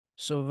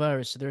So,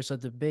 Varis, there's a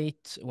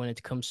debate when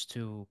it comes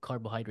to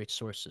carbohydrate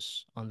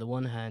sources. On the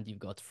one hand, you've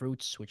got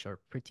fruits, which are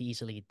pretty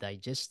easily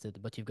digested,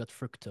 but you've got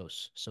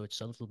fructose, so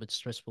it's a little bit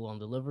stressful on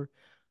the liver.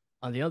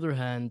 On the other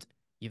hand,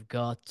 you've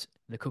got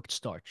the cooked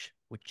starch,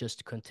 which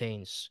just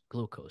contains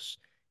glucose,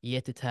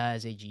 yet it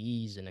has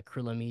AGEs and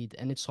acrylamide,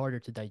 and it's harder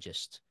to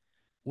digest.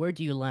 Where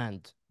do you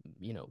land,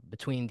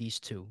 between these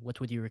two? What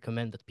would you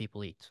recommend that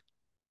people eat?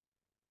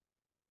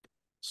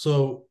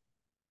 So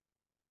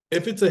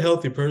if it's a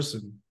healthy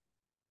person,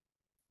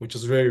 which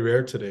is very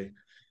rare today,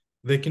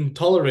 they can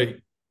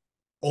tolerate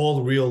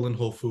all real and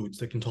whole foods.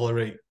 They can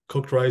tolerate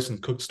cooked rice and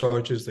cooked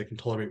starches. They can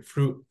tolerate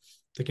fruit.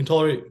 They can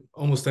tolerate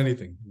almost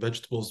anything,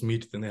 vegetables,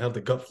 meat, and they have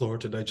the gut flora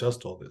to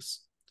digest all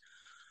this.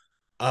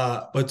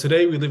 But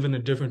today we live in a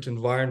different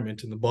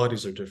environment and the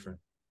bodies are different.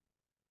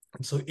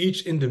 And so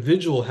each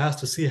individual has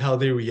to see how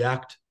they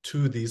react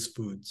to these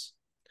foods.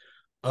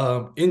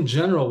 In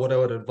general, what I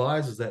would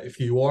advise is that if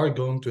you are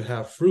going to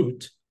have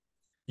fruit,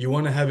 you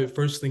want to have it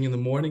first thing in the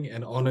morning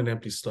and on an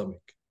empty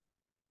stomach.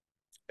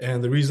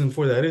 And the reason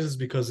for that is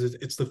because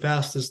it's the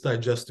fastest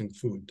digesting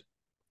food.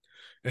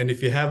 And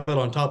if you have it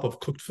on top of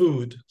cooked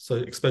food, so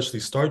especially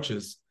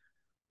starches,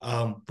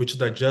 which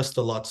digest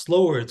a lot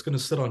slower, it's going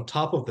to sit on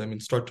top of them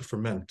and start to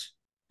ferment.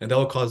 And that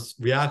will cause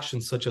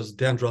reactions such as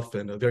dandruff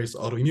and various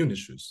autoimmune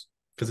issues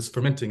because it's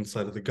fermenting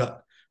inside of the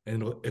gut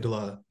and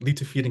it'll lead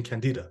to feeding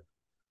candida.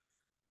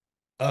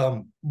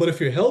 But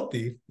if you're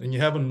healthy and you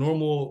have a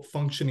normal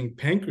functioning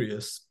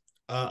pancreas,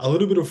 a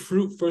little bit of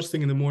fruit first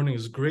thing in the morning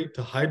is great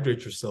to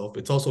hydrate yourself.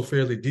 It's also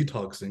fairly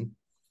detoxing.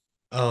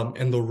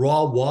 And the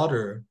raw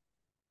water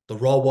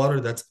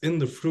that's in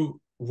the fruit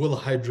will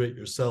hydrate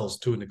your cells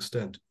to an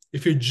extent.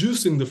 If you're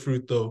juicing the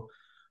fruit, though,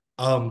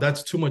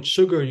 that's too much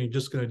sugar and you're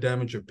just going to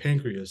damage your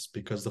pancreas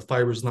because the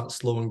fiber is not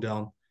slowing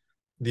down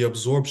the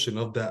absorption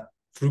of that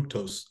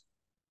fructose.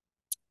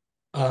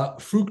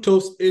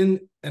 Fructose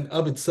in and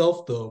of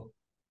itself, though,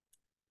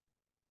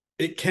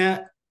 it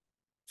can't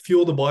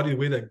fuel the body the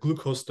way that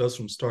glucose does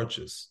from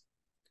starches.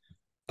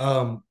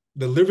 The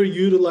liver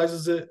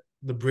utilizes it,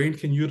 the brain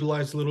can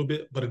utilize a little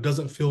bit, but it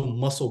doesn't fuel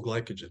muscle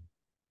glycogen.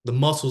 The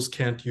muscles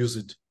can't use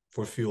it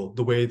for fuel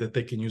the way that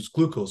they can use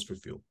glucose for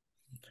fuel.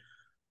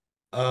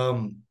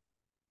 Um,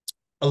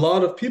 a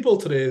lot of people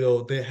today,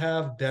 though, they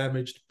have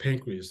damaged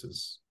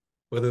pancreases,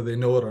 whether they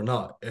know it or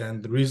not.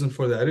 And the reason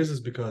for that is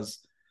because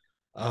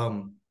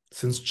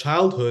since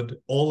childhood,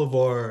 all of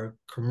our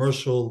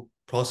commercial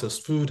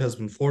processed food has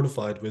been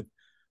fortified with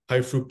high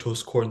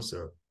fructose corn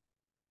syrup.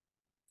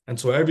 And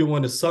so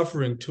everyone is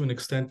suffering to an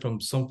extent from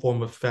some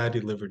form of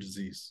fatty liver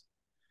disease.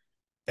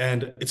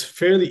 And it's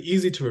fairly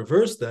easy to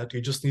reverse that.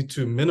 You just need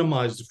to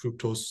minimize the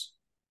fructose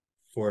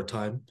for a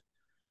time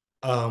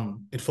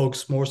and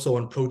focus more so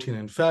on protein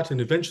and fat.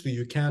 And eventually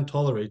you can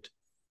tolerate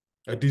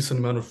a decent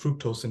amount of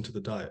fructose into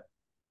the diet.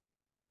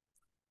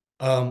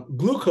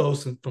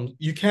 Glucose from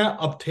you can't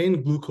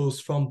obtain glucose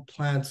from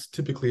plants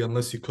typically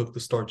unless you cook the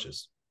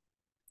starches.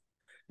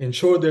 And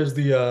sure, there's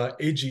the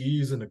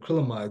AGEs and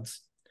acrylamides,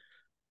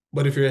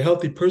 but if you're a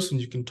healthy person,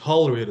 you can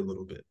tolerate a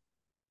little bit.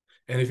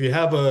 And if you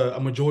have a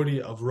majority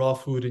of raw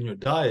food in your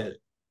diet,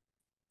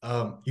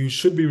 you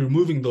should be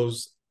removing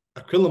those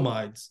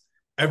acrylamides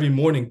every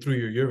morning through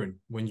your urine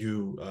when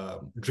you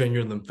drain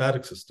your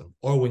lymphatic system,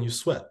 or when you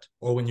sweat,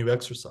 or when you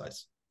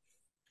exercise.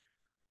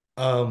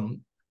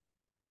 Um,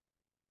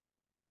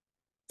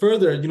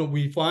 Further,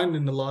 we find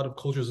in a lot of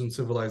cultures and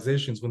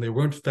civilizations when they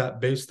weren't fat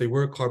based, they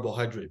were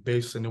carbohydrate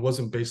based, and it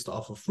wasn't based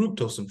off of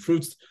fructose and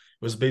fruits. It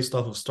was based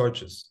off of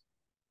starches,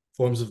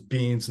 forms of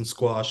beans and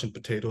squash and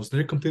potatoes.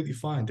 They're completely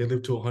fine. They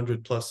live to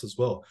 100 plus as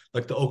well,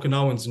 like the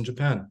Okinawans in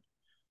Japan,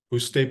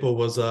 whose staple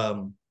was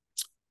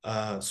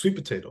sweet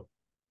potato,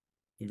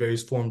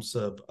 various forms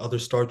of other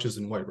starches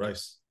in white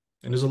rice.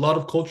 And there's a lot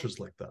of cultures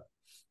like that.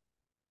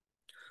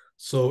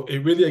 So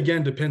it really,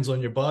 again, depends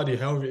on your body.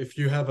 However, if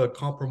you have a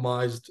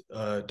compromised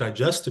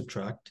digestive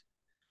tract,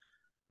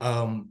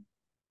 um,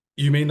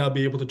 you may not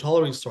be able to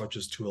tolerate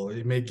starches too well.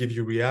 It may give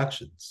you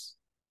reactions.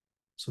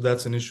 So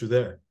that's an issue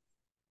there.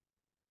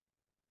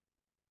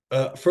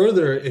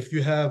 Further, if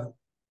you have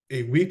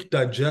a weak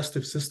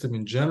digestive system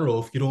in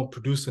general, if you don't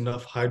produce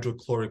enough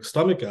hydrochloric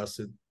stomach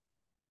acid,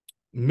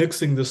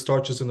 mixing the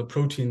starches and the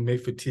protein may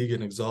fatigue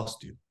and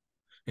exhaust you.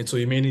 And so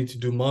you may need to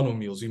do mono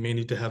meals. You may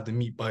need to have the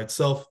meat by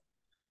itself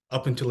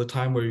up until a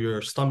time where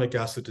your stomach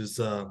acid is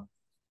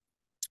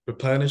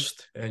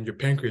replenished and your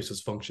pancreas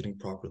is functioning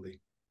properly.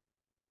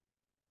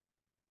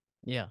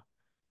 Yeah.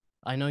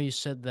 I know you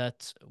said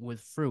that with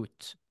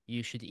fruit,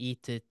 you should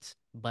eat it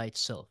by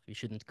itself. You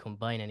shouldn't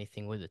combine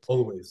anything with it.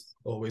 Always,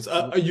 always.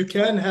 W- You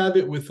can have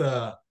it with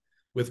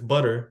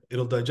butter.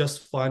 It'll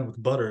digest fine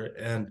with butter.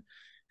 And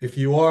if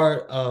you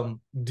are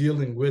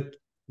dealing with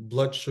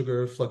blood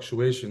sugar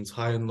fluctuations,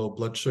 high and low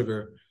blood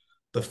sugar,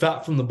 the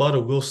fat from the butter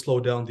will slow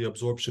down the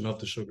absorption of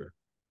the sugar,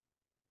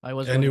 I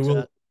was and going it to,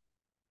 will.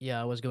 yeah,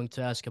 I was going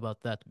to ask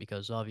about that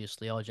because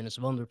obviously Algenus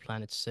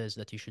Wonderplanet says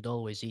that you should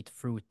always eat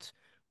fruit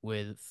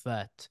with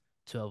fat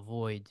to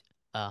avoid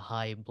a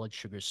high blood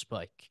sugar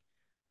spike.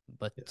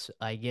 but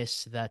I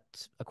guess that,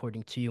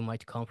 according to you,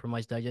 might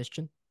compromise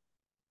digestion,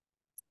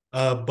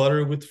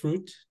 Butter with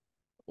fruit.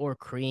 or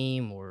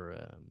cream, or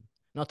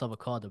not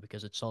avocado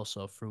because it's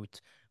also a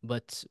fruit,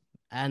 but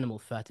animal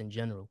fat in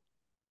general.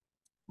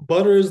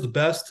 Butter is the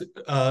best.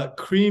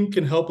 Cream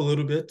can help a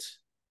little bit,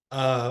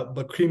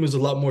 but cream is a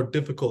lot more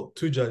difficult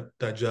to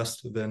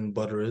digest than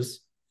butter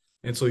is.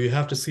 And so you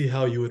have to see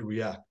how you would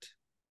react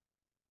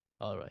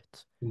All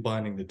right.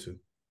 combining the two.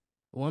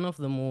 One of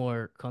the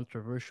more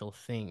controversial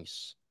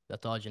things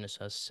that Diogenes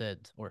has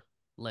said, or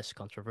less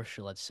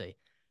controversial, I'd say,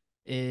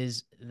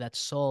 is that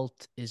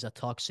salt is a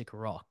toxic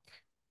rock.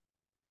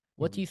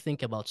 What do Mhm. you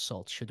think about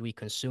salt? Should we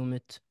consume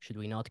it? Should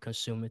we not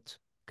consume it?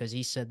 Because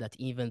he said that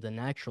even the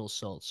natural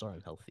salts are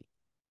unhealthy.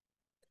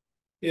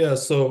 Yeah,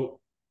 so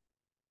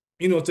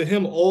to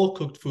him, all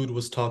cooked food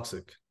was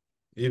toxic,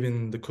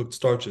 even the cooked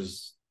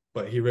starches.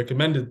 But he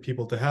recommended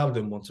people to have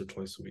them once or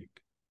twice a week.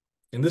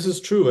 And this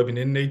is true. I mean,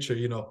 in nature,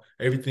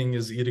 everything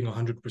is eating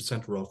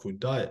 100% raw food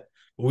diet.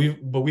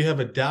 But we have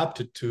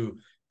adapted to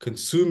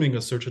consuming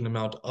a certain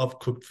amount of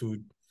cooked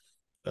food.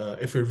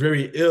 If we're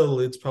very ill,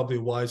 it's probably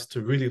wise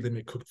to really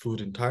limit cooked food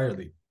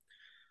entirely.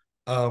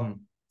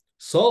 Um,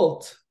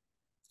 Salt,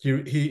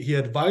 he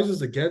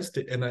advises against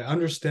it, and I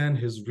understand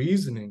his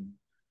reasoning.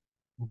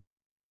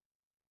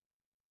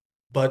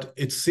 But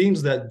it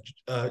seems that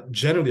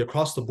generally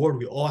across the board,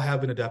 we all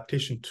have an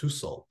adaptation to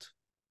salt.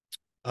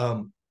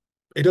 Um,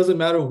 it doesn't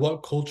matter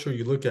what culture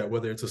you look at,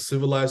 whether it's a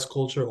civilized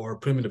culture or a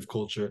primitive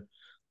culture,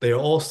 they are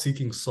all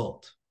seeking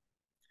salt.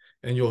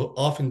 And you'll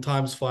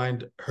oftentimes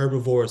find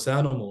herbivorous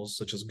animals,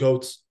 such as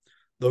goats,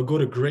 they'll go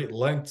to great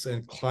lengths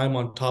and climb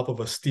on top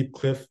of a steep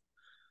cliff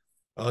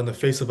on the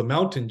face of a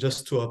mountain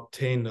just to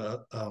obtain a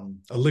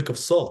lick of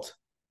salt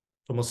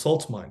from a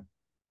salt mine.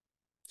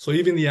 So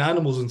even the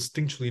animals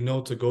instinctually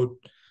know to go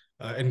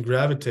and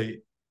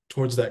gravitate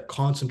towards that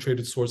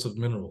concentrated source of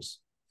minerals.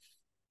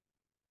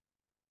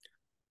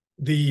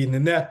 The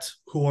Nenets,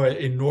 who are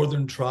a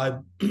northern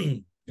tribe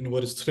in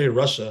what is today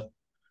Russia,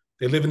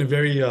 they live in a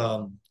very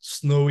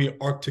snowy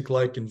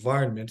Arctic-like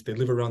environment. They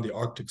live around the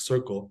Arctic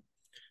Circle,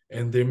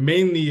 and they're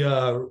mainly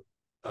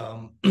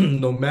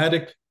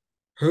nomadic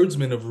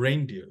herdsmen of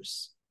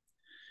reindeers.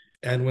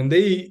 And when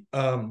they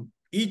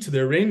eat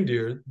their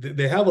reindeer,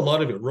 they have a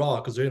lot of it raw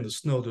because they're in the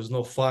snow. There's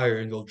no fire,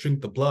 and they'll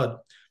drink the blood.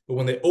 But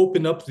when they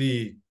open up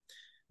the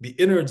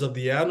innards of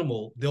the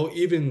animal, they'll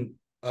even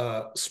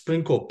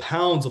sprinkle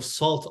pounds of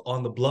salt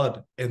on the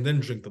blood and then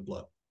drink the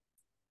blood.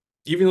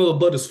 Even though the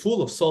blood is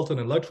full of salt and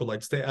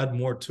electrolytes, they add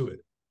more to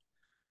it.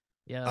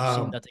 Yeah, I've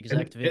seen that And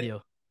exact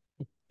video.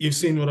 you've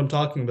seen what I'm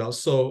talking about.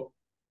 So,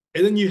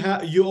 and then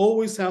you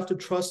always have to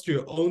trust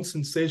your own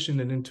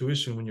sensation and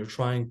intuition when you're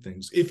trying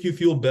things. If you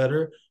feel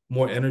better,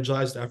 more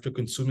energized after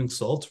consuming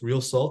salt, real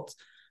salt,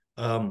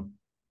 um,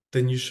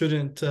 then you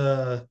shouldn't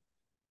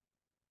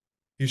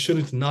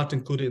not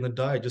include it in the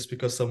diet just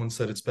because someone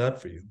said it's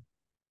bad for you.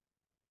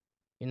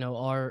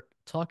 Our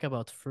talk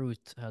about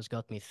fruit has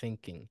got me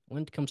thinking.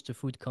 When it comes to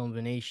food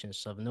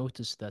combinations, I've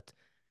noticed that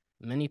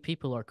many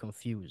people are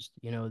confused.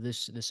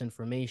 This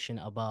information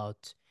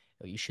about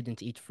you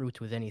shouldn't eat fruit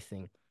with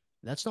anything,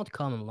 that's not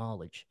common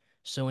knowledge.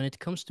 So when it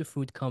comes to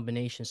food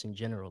combinations in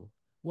general,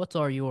 what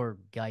are your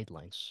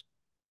guidelines?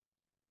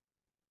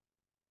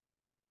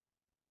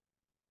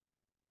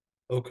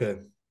 Okay.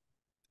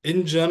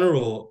 In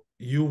general,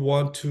 you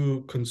want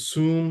to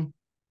consume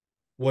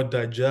what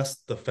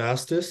digests the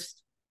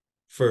fastest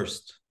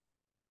first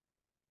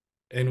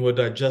and what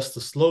digests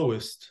the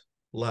slowest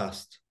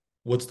last.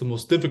 What's the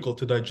most difficult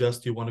to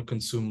digest, you want to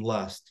consume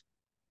last.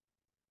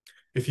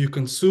 If you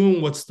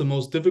consume what's the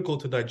most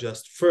difficult to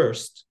digest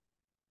first,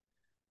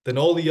 then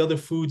all the other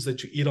foods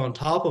that you eat on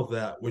top of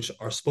that, which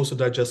are supposed to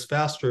digest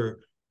faster,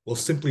 will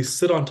simply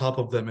sit on top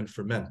of them and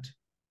ferment.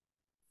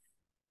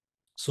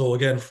 So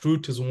again,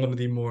 fruit is one of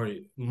the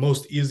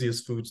most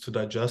easiest foods to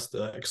digest,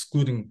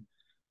 excluding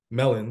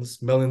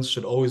melons. Melons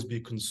should always be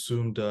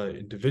consumed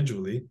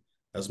individually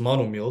as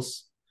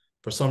monomeals.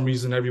 For some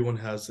reason, everyone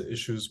has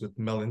issues with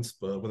melons,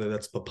 whether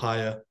that's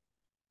papaya,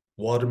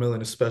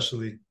 watermelon,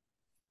 especially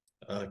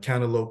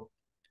cantaloupe.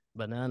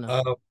 Banana.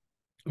 Uh,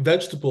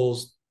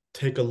 Vegetables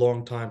take a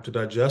long time to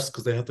digest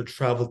because they have to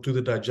travel through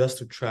the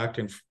digestive tract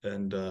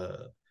and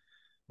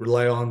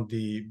rely on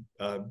the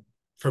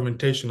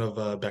fermentation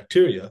of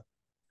bacteria.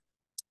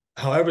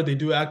 However, they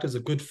do act as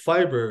a good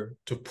fiber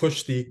to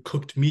push the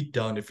cooked meat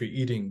down if you're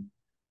eating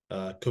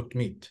cooked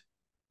meat.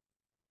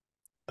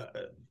 Uh,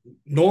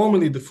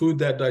 Normally, the food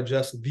that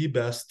digests the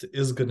best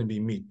is going to be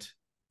meat.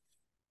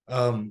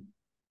 Um,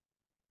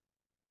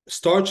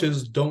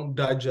 Starches don't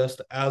digest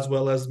as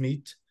well as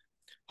meat.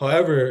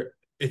 However,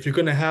 if you're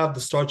going to have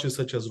the starches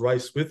such as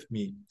rice with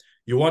meat,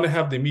 you want to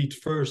have the meat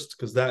first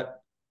because that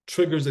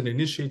triggers and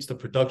initiates the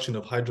production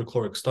of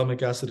hydrochloric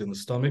stomach acid in the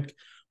stomach.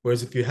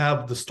 Whereas if you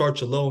have the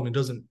starch alone, it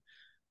doesn't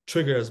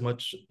trigger as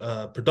much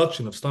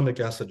production of stomach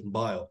acid and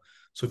bile.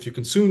 So if you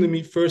consume the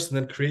meat first and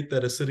then create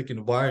that acidic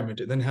environment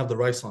and then have the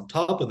rice on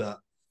top of that,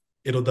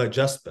 it'll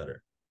digest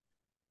better.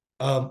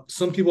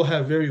 Some people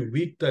have very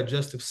weak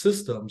digestive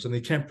systems and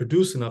they can't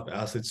produce enough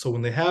acid. So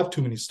when they have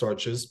too many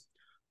starches,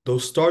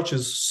 those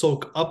starches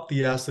soak up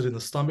the acid in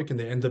the stomach and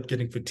they end up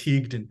getting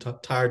fatigued and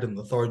tired and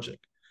lethargic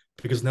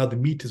because now the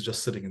meat is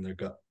just sitting in their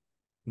gut,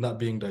 not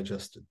being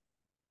digested.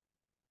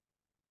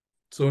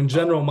 So in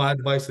Oh, general, my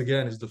advice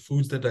again is the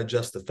foods that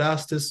digest the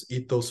fastest,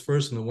 eat those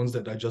first, and the ones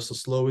that digest the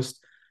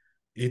slowest,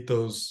 eat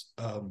those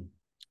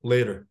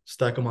later.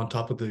 Stack them on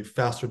top of the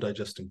faster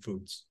digesting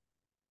foods.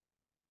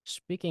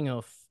 speaking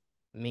of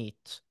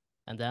meat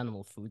and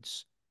animal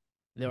foods,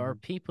 there are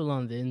Mhm. people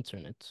on the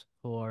internet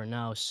who are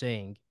now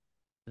saying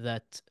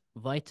that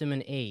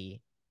vitamin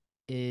A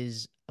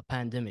is a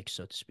pandemic,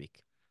 so to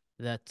speak,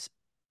 that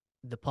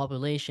the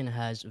population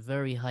has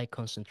very high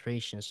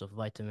concentrations of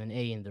vitamin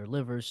A in their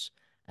livers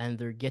and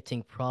they're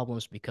getting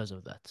problems because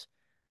of that.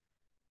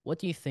 What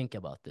do you think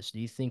about this? Do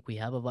you think we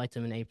have a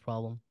vitamin A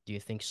problem? Do you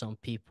think some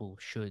people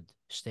should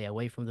stay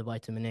away from the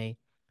vitamin A?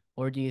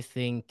 Or do you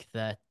think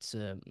that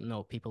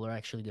no, people are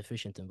actually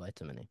deficient in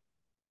vitamin A?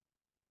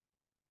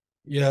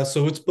 Yeah,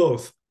 so it's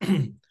both.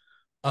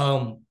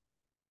 um,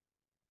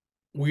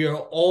 we are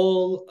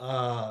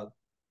all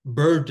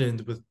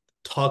burdened with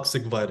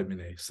toxic vitamin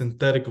A,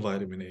 synthetic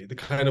vitamin A, the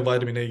kind of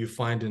vitamin A you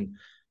find in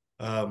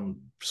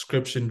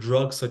prescription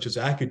drugs such as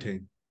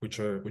Accutane, which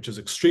is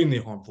extremely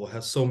harmful,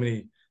 has so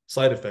many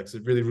side effects.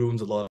 It really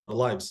ruins a lot of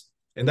lives.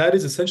 And that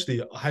is essentially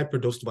a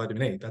hyperdosed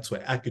vitamin A. That's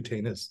what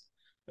Accutane is.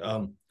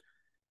 Um,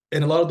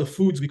 and a lot of the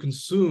foods we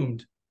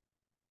consumed,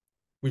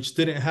 which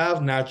didn't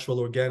have natural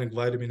organic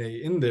vitamin A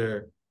in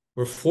there,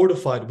 were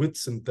fortified with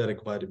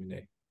synthetic vitamin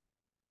A.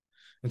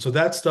 And so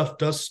that stuff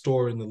does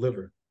store in the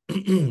liver,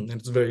 and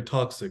it's very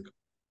toxic.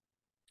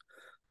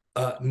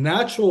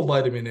 Natural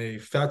vitamin A,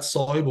 fat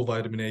soluble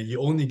vitamin A,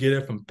 you only get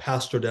it from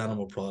pastured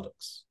animal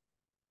products.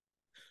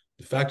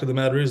 The fact of the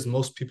matter is,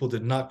 most people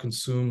did not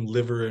consume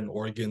liver and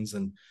organs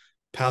and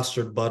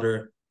pastured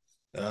butter,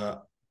 uh,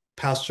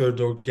 pastured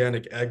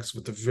organic eggs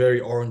with a very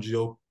orange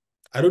yolk.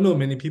 I don't know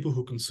many people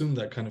who consume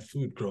that kind of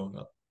food growing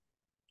up.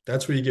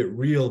 That's where you get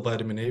real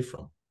vitamin A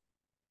from.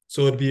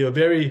 So it'd be a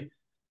very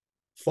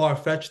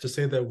far-fetched to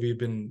say that we've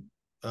been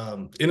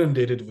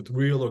inundated with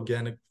real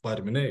organic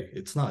vitamin A.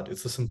 It's not.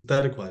 It's a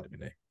synthetic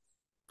vitamin A.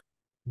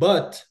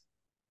 But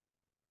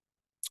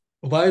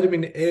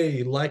vitamin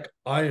A, like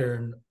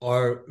iron,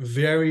 are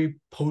very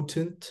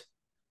potent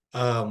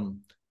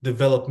um,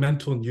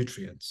 developmental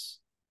nutrients.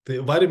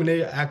 The vitamin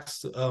A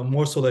acts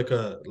more so like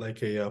a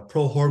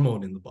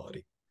prohormone in the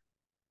body.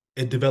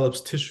 It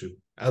develops tissue,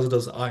 as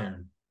does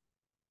iron.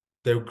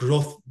 They're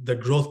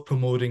growth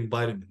promoting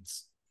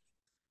vitamins.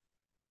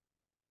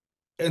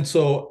 And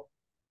so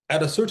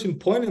at a certain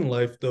point in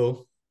life,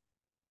 though,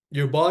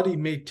 your body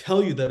may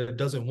tell you that it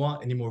doesn't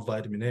want any more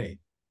vitamin A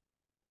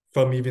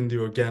from even the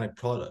organic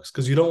products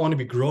because you don't want to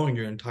be growing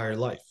your entire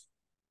life.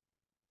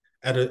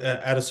 At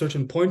a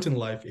certain point in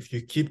life, if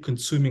you keep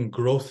consuming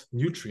growth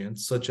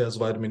nutrients such as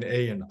vitamin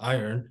A and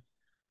iron,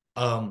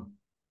 um,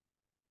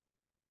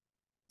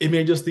 it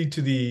may just lead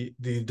to the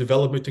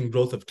development and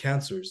growth of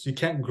cancers. You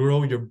can't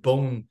grow your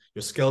bone,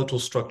 your skeletal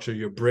structure,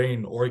 your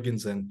brain,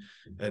 organs, and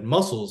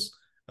muscles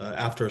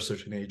after a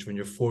certain age when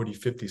you're 40,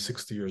 50,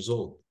 60 years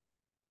old.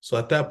 So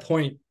at that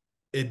point,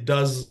 it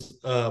does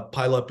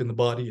pile up in the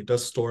body. It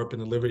does store up in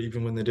the liver,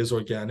 even when it is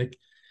organic,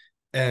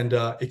 and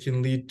it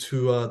can lead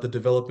to the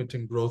development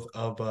and growth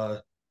of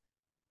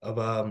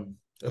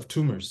of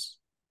tumors.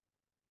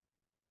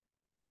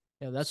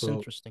 Yeah, that's So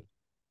interesting.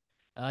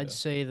 I'd yeah,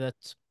 say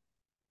that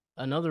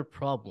another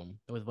problem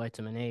with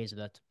vitamin A is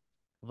that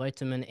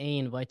vitamin A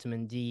and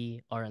vitamin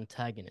D are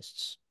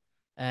antagonists.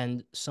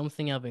 And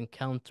something I've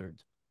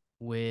encountered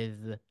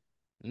with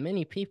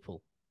many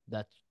people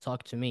that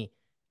talk to me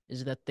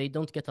is that they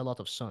don't get a lot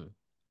of sun.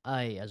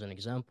 I, as an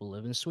example,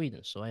 live in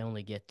Sweden, so I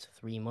only get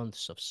 3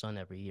 months of sun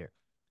every year.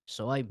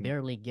 So I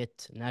barely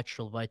get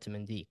natural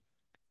vitamin D.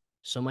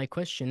 So my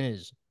question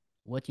is,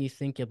 what do you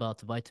think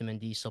about vitamin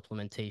D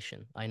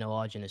supplementation? I know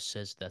Argenis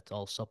says that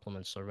all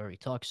supplements are very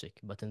toxic,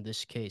 but in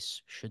this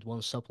case, should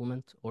one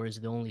supplement, or is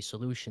the only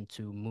solution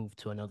to move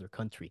to another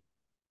country?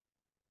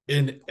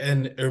 in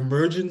an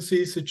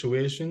emergency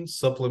situation,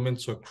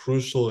 supplements are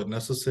crucial and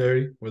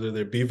necessary, whether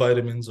they're B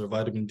vitamins or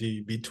vitamin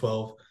D,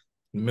 B12,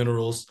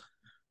 minerals,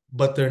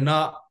 but they're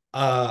not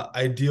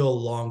ideal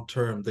long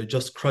term. They're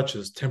just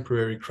crutches,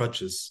 temporary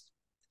crutches.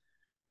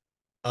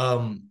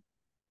 Um,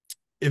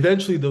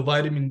 Eventually, the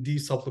vitamin D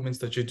supplements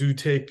that you do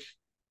take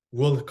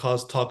will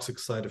cause toxic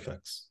side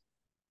effects.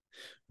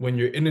 When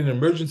you're in an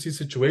emergency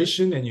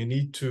situation and you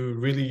need to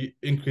really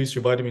increase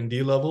your vitamin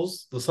D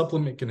levels, the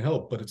supplement can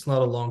help, but it's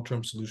not a long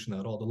term solution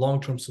at all. The long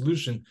term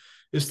solution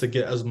is to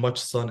get as much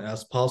sun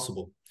as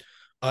possible.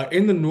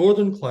 In the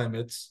northern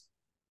climates,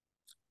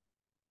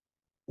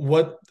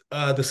 what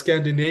the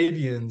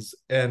Scandinavians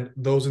and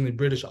those in the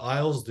British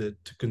Isles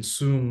did to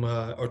consume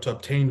or to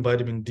obtain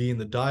vitamin D in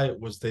the diet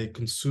was they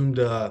consumed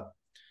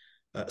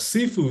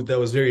seafood that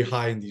was very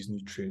high in these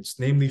nutrients,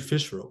 namely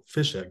fish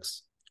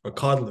eggs or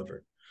cod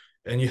liver.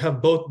 And you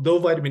have both, though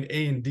vitamin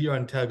A and D are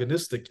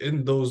antagonistic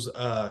in those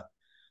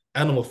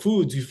animal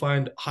foods, you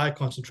find high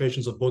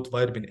concentrations of both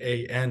vitamin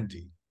A and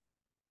D.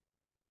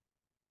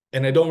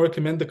 And I don't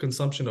recommend the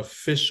consumption of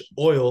fish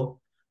oil.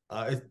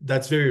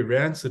 That's very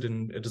rancid,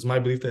 and it is my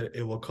belief that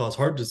it will cause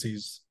heart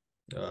disease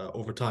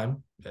over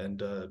time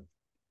and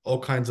all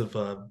kinds of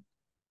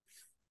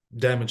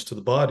damage to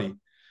the body.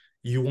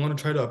 You want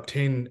to try to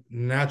obtain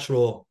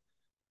natural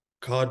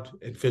cod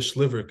and fish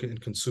liver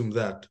and consume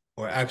that,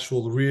 or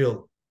actual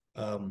real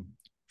um,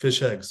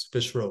 fish eggs,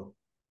 fish roe.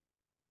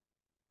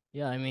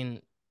 Yeah, I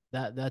mean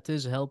that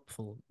is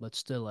helpful, but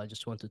still, I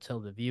just want to tell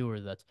the viewer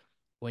that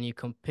when you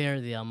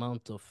compare the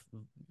amount of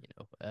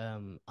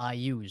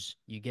IUs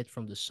you get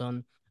from the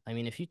sun, I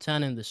mean, if you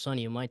tan in the sun,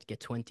 you might get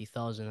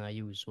 20,000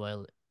 IUs,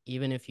 while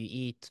even if you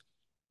eat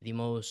the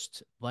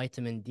most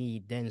vitamin D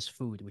dense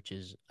food, which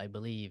is, I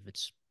believe,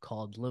 it's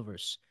called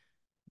livers,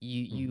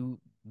 Mm. you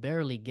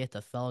barely get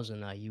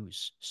 1,000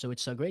 IUs. So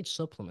it's a great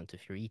supplement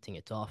if you're eating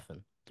it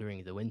often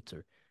during the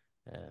winter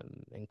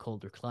in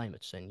colder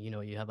climates, and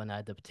you have an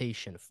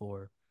adaptation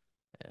for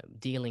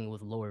dealing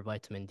with lower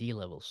vitamin D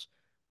levels.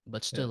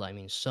 But Yeah. still, I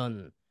mean,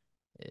 sun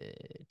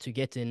to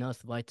get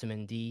enough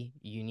vitamin D,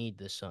 you need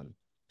the sun.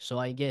 So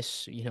I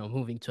guess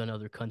moving to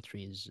another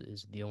country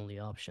is the only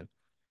option.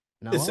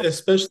 Now, It's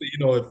especially,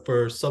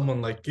 for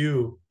someone like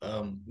you,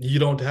 you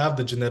don't have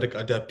the genetic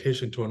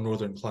adaptation to a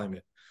northern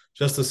climate.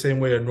 Just the same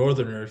way a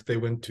northerner, if they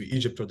went to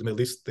Egypt or the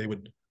Middle East, they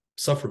would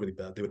suffer really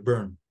bad. They would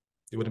burn.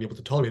 They wouldn't be able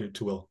to tolerate it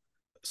too well.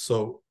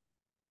 So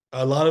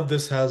a lot of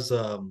this has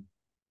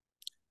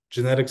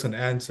genetics and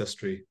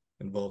ancestry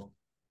involved.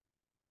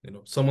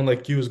 Someone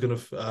like you is gonna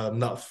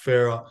not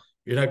fare.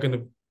 You're not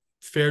gonna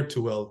fare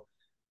too well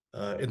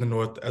in the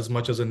north as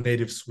much as a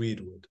native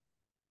Swede would.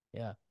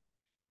 yeah.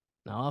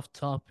 Now off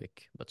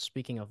topic, but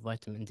speaking of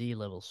vitamin D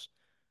levels,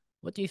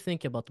 what do you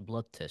think about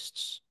blood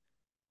tests?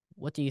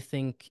 What do you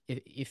think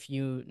if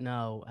you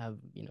now have,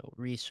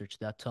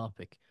 researched that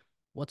topic,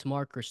 what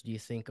markers do you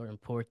think are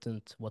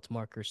important? What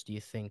markers do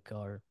you think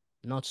are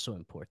not so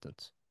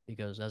important?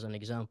 Because as an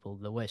example,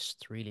 the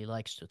West really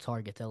likes to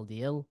target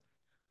LDL,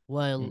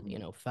 while,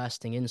 Mhm.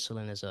 fasting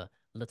insulin is a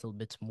little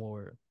bit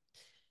more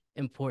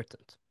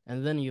important.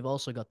 And then you've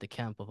also got the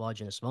camp of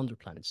Augenis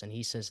Vonderplanitz, and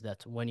he says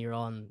that when you're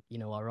on,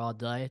 a raw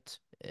diet,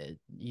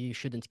 you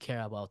shouldn't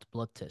care about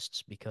blood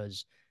tests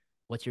because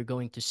what you're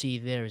going to see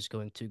there is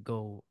going to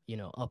go,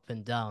 up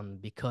and down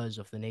because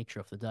of the nature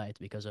of the diet,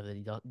 because of the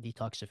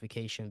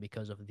detoxification,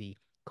 because of the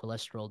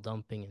cholesterol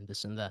dumping, and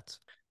this and that.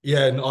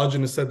 Yeah, and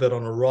Ajahn has said that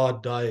on a raw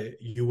diet,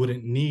 you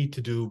wouldn't need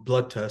to do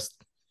blood tests.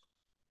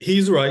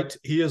 He's right.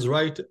 He is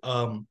right.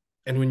 And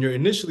when you're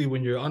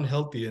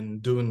unhealthy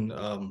and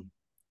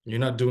you're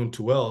not doing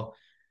too well,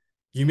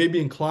 you may be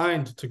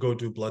inclined to go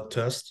do blood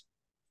tests.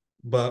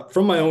 But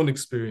from my own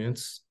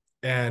experience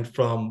and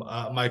from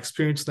my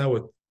experience now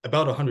with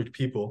about 100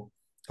 people,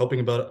 helping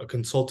about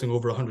consulting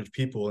over 100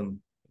 people and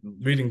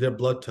reading their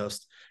blood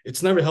test,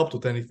 it's never helped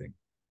with anything.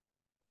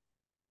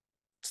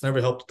 It's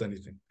never helped with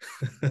anything.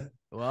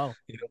 Wow.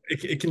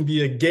 It can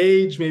be a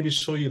gauge, maybe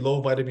show you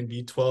low vitamin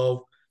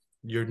B12,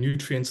 your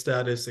nutrient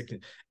status. It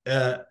can,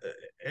 uh,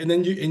 and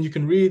then you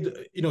can read,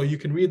 you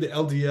can read the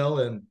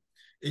LDL and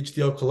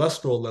HDL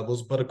cholesterol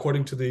levels, but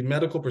according to the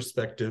medical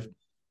perspective,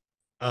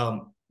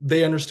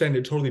 they understand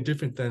it totally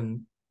different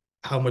than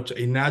how much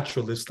a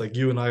naturalist like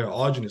you and I or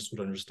Augenist would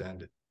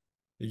understand it.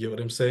 You get what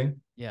I'm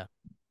saying? Yeah.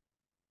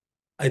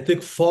 I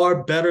think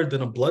far better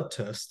than a blood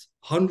test,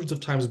 hundreds of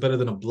times better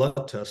than a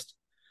blood test,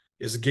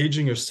 is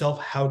gauging yourself.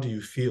 How do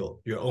you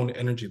feel? Your own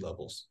energy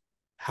levels.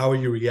 How are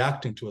you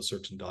reacting to a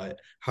certain diet?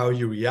 How are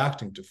you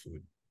reacting to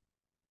food?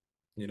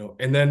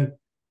 And then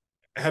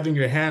having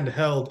your hand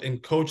held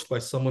and coached by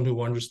someone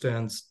who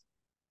understands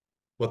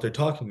what they're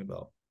talking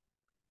about.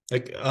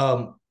 Like,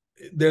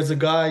 there's a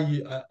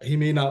guy, he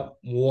may not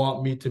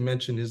want me to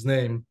mention his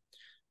name,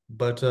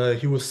 but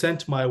he was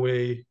sent my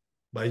way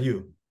by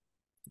you.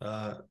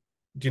 Uh,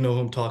 do you know who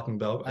I'm talking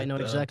about? I know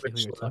exactly who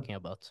Rich you're Lab. talking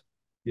about.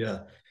 Yeah.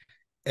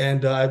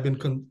 And I've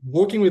been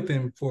working with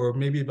him for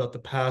maybe about the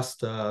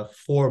past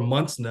 4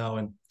 months now.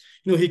 And,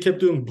 he kept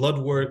doing blood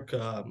work,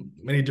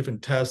 many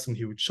different tests, and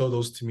he would show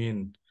those to me.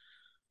 And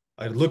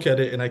I'd look at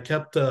it, and I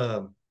kept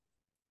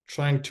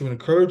trying to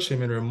encourage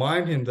him and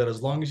remind him that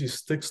as long as he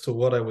sticks to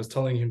what I was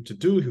telling him to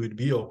do, he would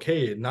be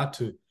okay and not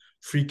to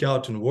freak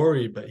out and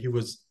worry. But he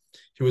was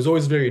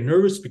always very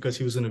nervous because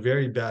he was in a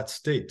very bad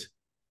state.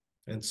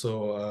 And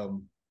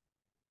so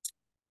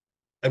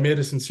I made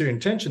a sincere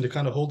intention to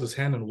kind of hold his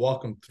hand and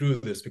walk him through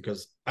this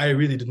because I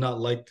really did not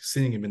like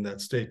seeing him in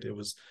that state. It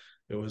was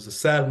a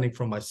saddening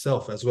for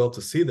myself as well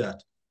to see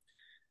that.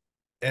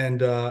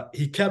 And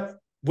he kept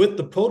with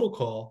the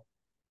protocol,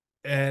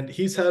 and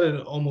he's had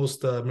an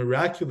almost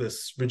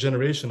miraculous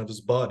regeneration of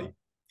his body.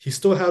 He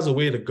still has a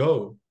way to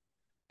go,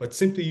 but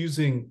simply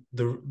using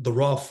the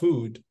raw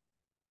food,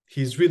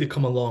 he's really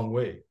come a long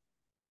way.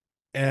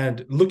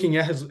 And looking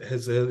at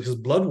his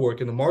blood work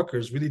and the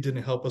markers really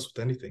didn't help us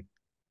with anything.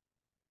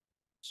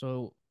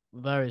 So,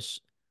 Varis,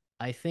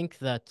 I think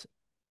that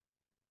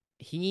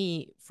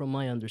he, from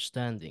my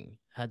understanding,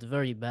 had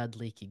very bad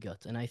leaky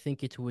gut, and I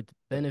think it would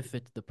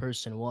benefit the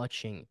person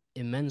watching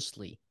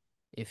immensely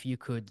if you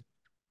could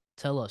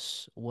tell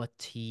us what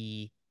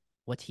he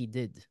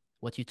did,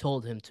 what you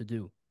told him to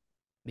do,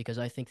 because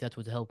I think that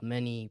would help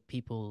many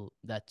people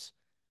that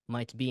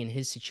might be in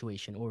his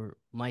situation or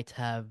might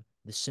have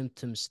the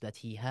symptoms that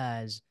he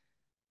has,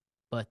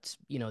 but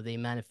they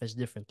manifest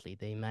differently.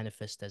 They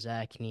manifest as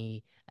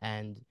acne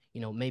and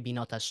maybe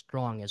not as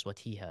strong as what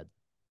he had.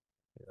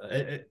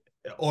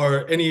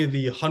 Or any of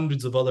the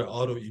hundreds of other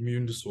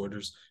autoimmune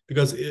disorders,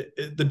 because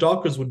the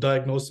doctors would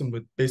diagnose him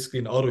with basically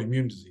an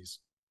autoimmune disease,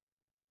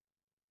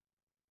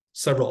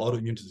 several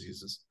autoimmune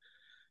diseases.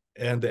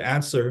 And the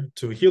answer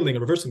to healing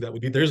and reversing that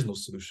would be there is no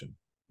solution.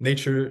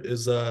 Nature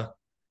is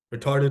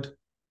retarded,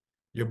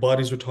 your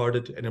body's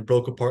retarded, and it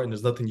broke apart, and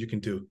there's nothing you can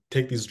do.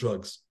 Take these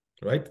drugs,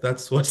 right?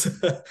 That's what's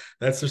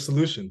that's their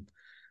solution.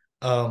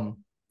 And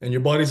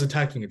your body's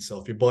attacking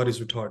itself. Your body's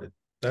retarded.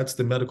 That's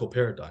the medical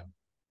paradigm.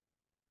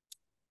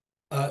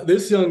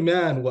 This young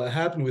man, what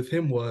happened with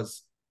him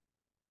was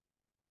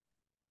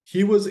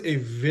he was a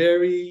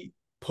very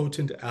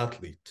potent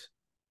athlete,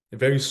 a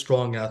very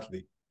strong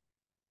athlete,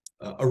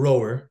 a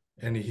rower,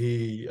 and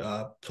he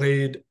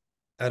played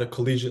at a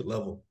collegiate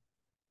level.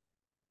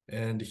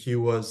 And he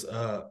was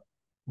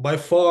by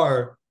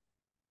far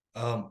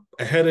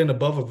ahead and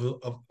above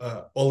of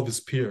all of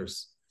his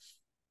peers.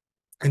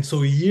 And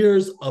so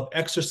years of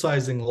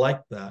exercising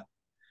like that,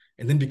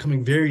 and then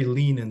becoming very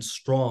lean and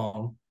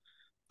strong,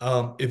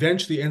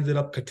 eventually ended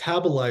up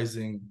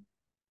catabolizing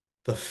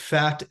the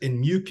fat and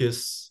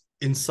mucus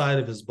inside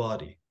of his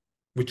body,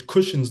 which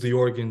cushions the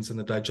organs in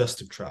the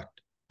digestive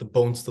tract, the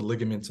bones, the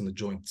ligaments, and the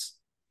joints.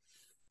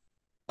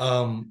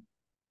 And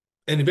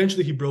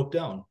eventually he broke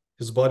down.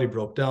 His body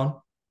broke down.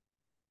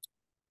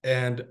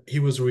 And he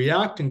was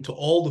reacting to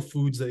all the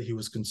foods that he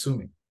was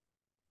consuming.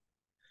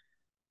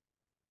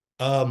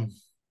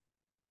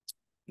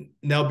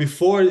 Now,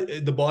 before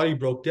the body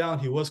broke down,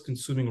 he was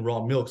consuming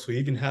raw milk. So he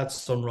even had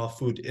some raw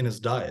food in his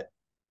diet.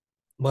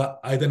 But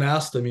I then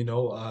asked him,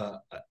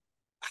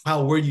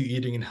 how were you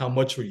eating and how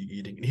much were you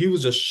eating? And he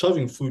was just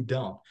shoving food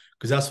down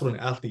because that's what an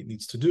athlete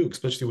needs to do,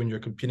 especially when you're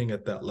competing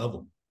at that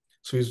level.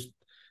 So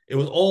it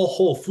was all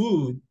whole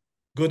food,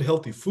 good,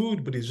 healthy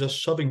food, but he's just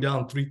shoving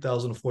down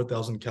 3,000 or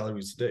 4,000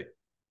 calories a day.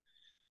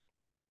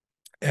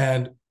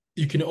 And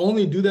you can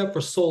only do that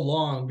for so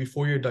long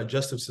before your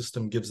digestive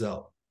system gives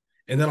out.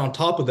 And then on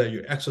top of that,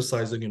 you're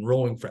exercising and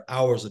rowing for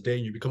hours a day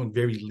and you're becoming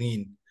very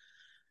lean.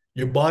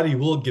 Your body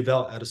will give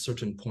out at a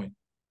certain point.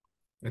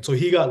 And so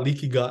he got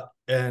leaky gut.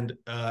 And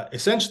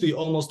essentially,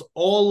 almost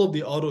all of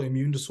the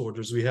autoimmune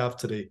disorders we have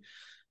today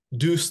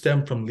do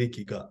stem from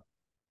leaky gut.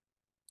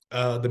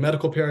 The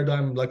medical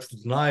paradigm likes to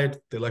deny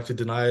it. They like to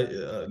deny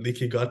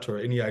leaky gut or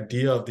any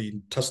idea of the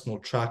intestinal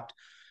tract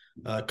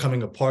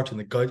coming apart and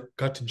the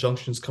gut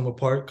junctions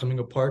coming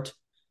apart.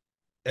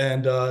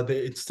 And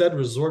they instead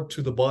resort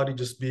to the body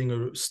just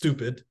being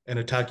stupid and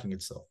attacking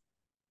itself.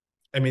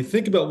 I mean,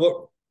 think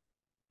about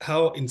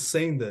how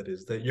insane that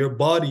is, that your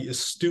body is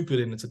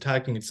stupid and it's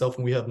attacking itself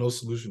and we have no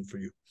solution for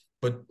you,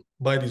 but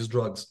buy these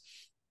drugs.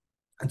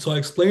 And so I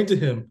explained to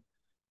him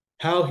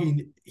how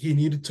he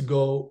needed to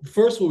go.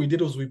 First, what we did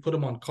was we put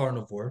him on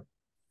carnivore,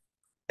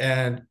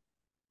 and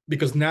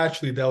because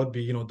naturally that would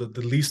be,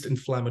 the least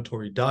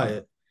inflammatory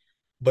diet,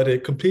 but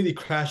it completely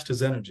crashed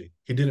his energy.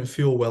 He didn't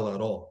feel well at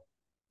all.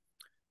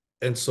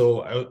 And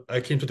so I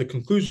came to the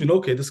conclusion,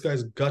 okay, this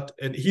guy's gut,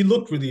 and he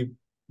looked really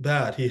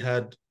bad. He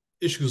had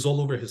issues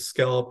all over his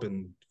scalp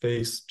and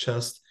face,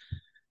 chest.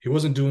 He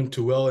wasn't doing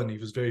too well and he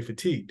was very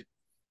fatigued.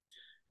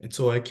 And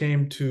so I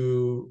came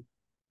to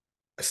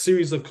a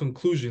series of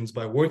conclusions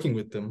by working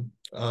with them.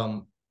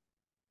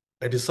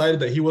 I decided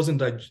that he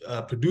wasn't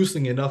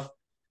producing enough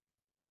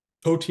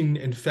protein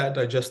and fat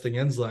digesting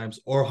enzymes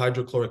or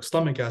hydrochloric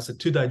stomach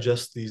acid to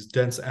digest these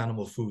dense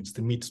animal foods,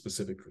 the meat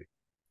specifically.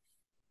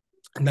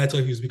 And that's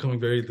why he was becoming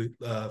very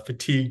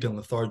fatigued and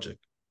lethargic.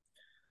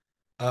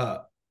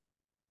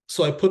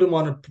 So I put him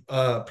on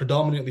a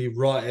predominantly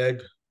raw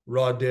egg,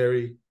 raw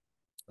dairy,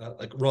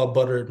 like raw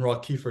butter and raw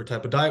kefir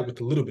type of diet with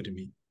a little bit of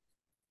meat.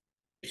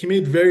 He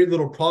made very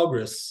little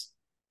progress,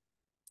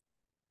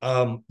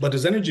 but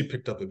his energy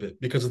picked up a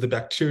bit because of the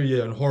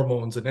bacteria and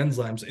hormones and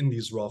enzymes in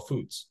these raw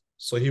foods.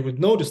 So he would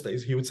notice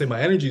that he would say, my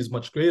energy is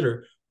much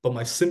greater, but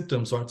my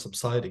symptoms aren't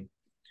subsiding.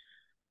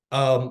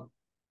 And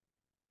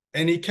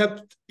he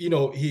kept, he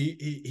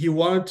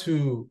wanted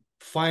to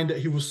find,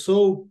 he was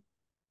so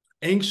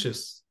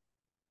anxious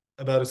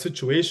about a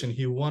situation.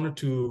 He wanted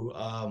to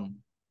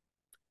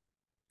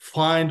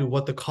find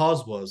what the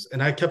cause was.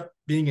 And I kept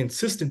being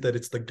insistent that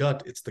it's the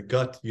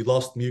gut. You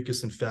lost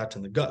mucus and fat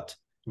in the gut.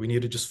 We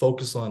need to just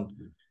focus on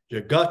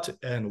your gut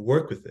and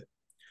work with it.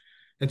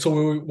 And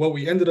so what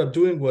we ended up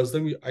doing was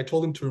I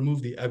told him to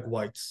remove the egg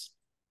whites,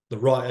 the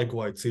raw egg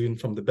whites, even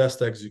from the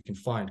best eggs you can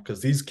find,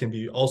 because these can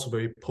be also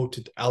very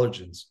potent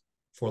allergens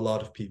for a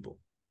lot of people.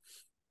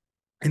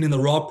 And in the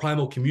raw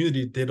primal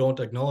community, they don't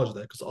acknowledge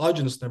that because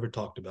Augenis never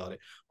talked about it.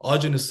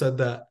 Augenis said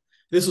that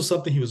this was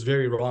something he was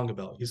very wrong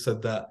about. He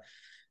said that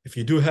If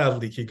you do have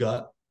leaky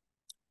gut,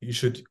 you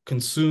should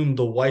consume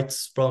the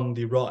whites from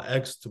the raw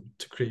eggs to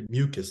create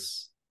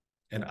mucus.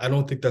 And I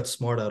don't think that's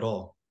smart at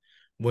all.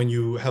 When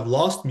you have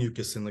lost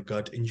mucus in the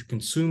gut and you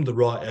consume the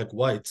raw egg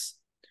whites,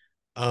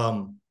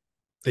 um,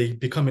 they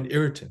become an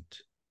irritant.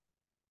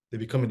 They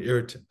become an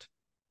irritant.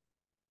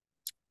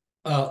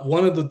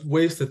 One of the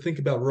ways to think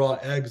about raw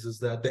eggs is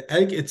that the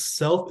egg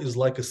itself is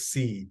like a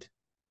seed.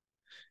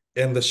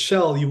 And the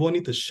shell, you won't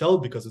eat the shell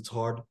because it's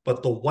hard,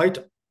 but the white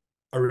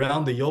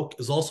around the yolk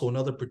is also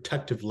another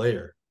protective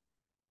layer.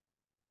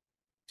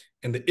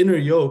 And the inner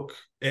yolk,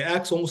 it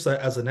acts almost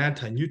as an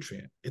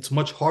anti-nutrient. It's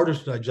much harder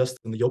to digest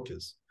than the yolk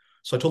is.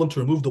 So I told him to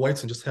remove the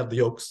whites and just have the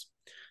yolks.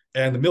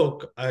 And the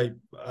milk, I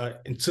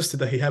insisted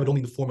that he have it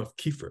only in the form of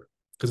kefir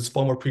because it's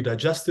far more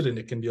pre-digested and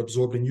it can be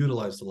absorbed and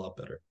utilized a lot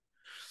better.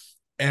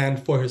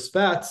 And for his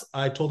fats,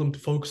 I told him to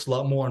focus a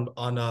lot more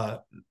on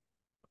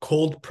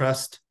cold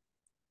pressed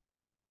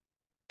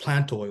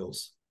plant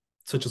oils,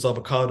 such as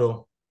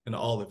avocado and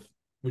olive,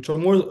 which are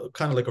more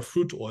kind of like a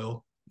fruit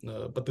oil,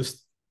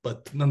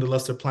 but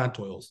nonetheless they're plant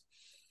oils.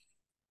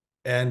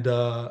 And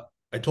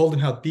I told him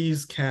how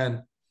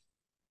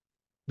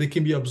they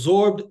can be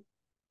absorbed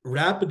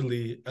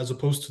rapidly as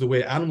opposed to the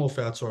way animal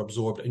fats are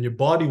absorbed, and your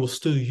body will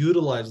still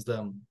utilize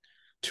them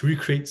to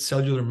recreate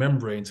cellular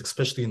membranes,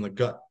 especially in the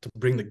gut, to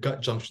bring the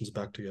gut junctions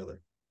back together.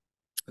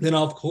 And then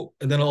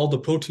all the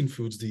protein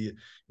foods, the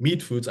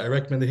meat foods, I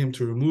recommended him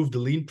to remove the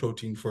lean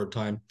protein for a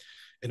time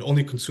and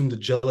only consume the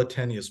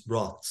gelatinous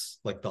broths,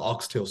 like the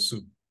oxtail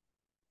soup.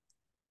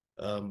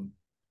 Um,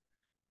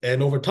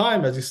 and over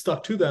time, as he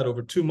stuck to that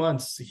over 2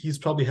 months, he's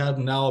probably had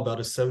now about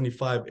a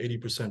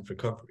 75-80%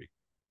 recovery.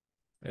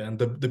 And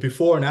the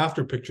before and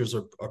after pictures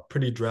are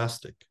pretty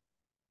drastic.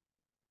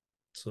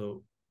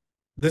 So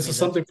I this mean, is that's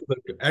something for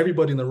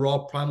everybody in the raw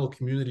primal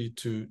community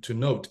to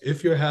note.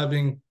 If you're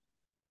having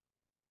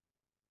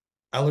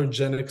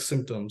allergenic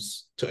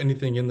symptoms to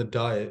anything in the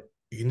diet,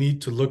 you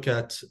need to look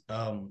at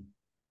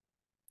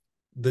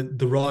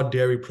the raw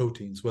dairy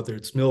proteins, whether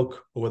it's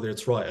milk or whether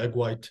it's raw egg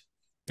white.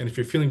 And if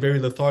you're feeling very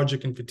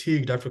lethargic and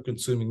fatigued after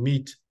consuming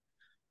meat,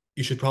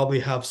 you should probably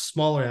have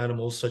smaller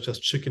animals such as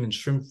chicken and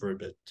shrimp for a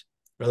bit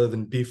rather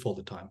than beef all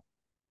the time.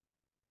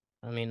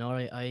 I mean,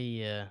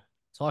 I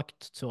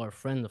talked to our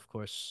friend, of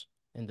course,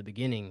 in the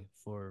beginning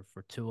for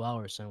 2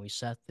 hours, and we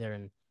sat there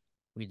and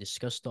we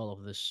discussed all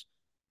of this.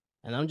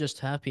 And I'm just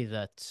happy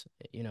that,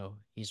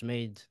 he's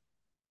made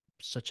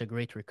such a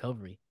great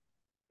recovery.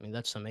 I mean,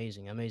 that's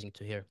amazing, amazing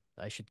to hear.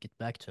 I should get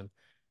back to him.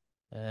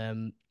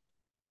 Um,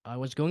 I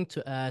was going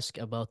to ask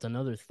about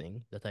another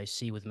thing that I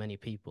see with many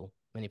people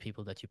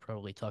that you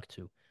probably talk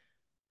to,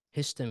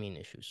 histamine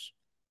issues.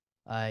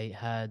 I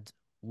had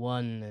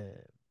one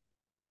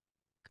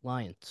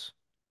client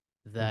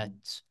Mm-hmm.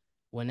 that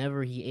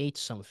whenever he ate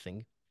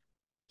something,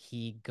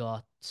 he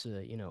got,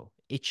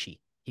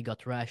 itchy. He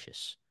got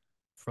rashes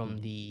from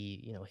Mm-hmm.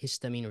 the,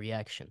 histamine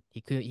reaction.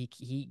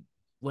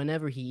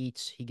 Whenever he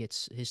eats, he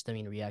gets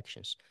histamine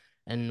reactions.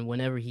 And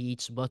whenever he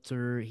eats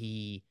butter,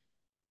 he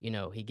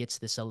gets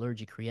this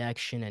allergic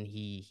reaction and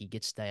he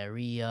gets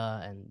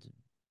diarrhea and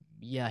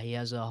yeah, he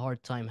has a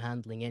hard time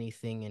handling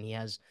anything and he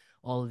has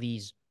all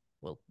these,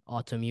 well,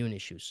 autoimmune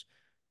issues.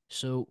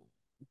 So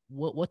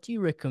what do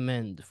you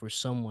recommend for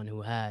someone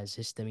who has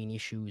histamine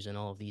issues and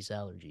all of these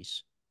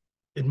allergies?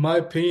 In my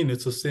opinion,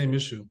 it's the same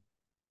issue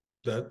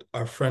that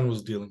our friend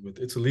was dealing with.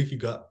 It's a leaky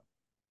gut.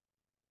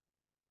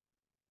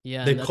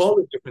 Yeah, They and that's call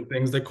it different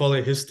things. They call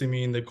it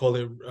histamine. They call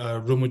it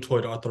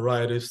rheumatoid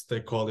arthritis.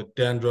 They call it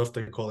dandruff.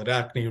 They call it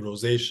acne,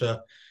 rosacea.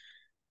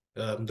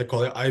 They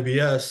call it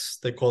IBS.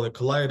 They call it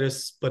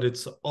colitis. But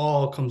it's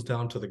all comes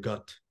down to the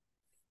gut.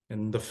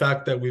 And the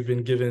fact that we've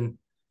been given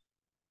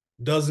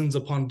dozens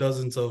upon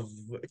dozens of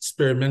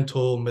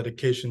experimental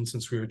medications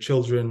since we were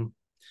children.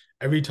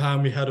 Every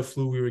time we had a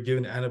flu, we were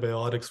given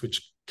antibiotics,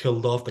 which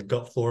killed off the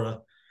gut flora.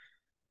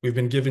 We've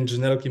been given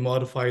genetically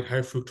modified high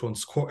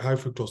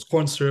fructose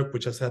corn syrup,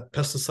 which has had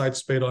pesticides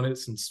sprayed on it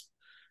since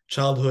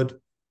childhood.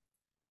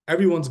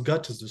 Everyone's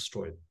gut is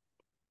destroyed.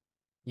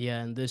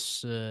 yeah, and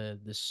this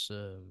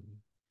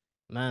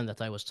man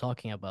that I was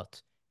talking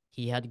about,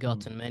 he had Mm.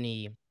 gotten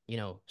many,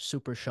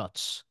 super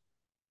shots,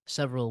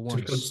 several To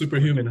become ones.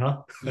 superhuman,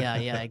 huh? Yeah,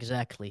 yeah,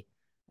 exactly.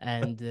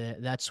 And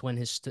that's when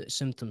his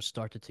symptoms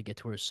started to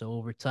get worse. So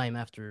over time,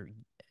 after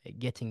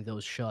getting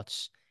those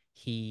shots,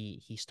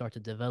 he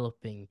started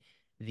developing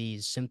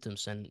these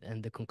symptoms.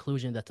 And the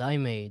conclusion that I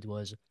made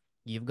was,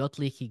 you've got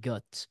leaky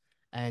gut,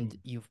 and Mm.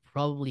 you've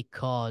probably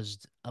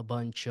caused a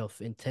bunch of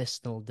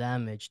intestinal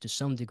damage to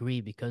some degree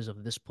because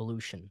of this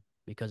pollution,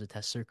 because it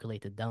has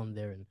circulated down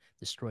there and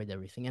destroyed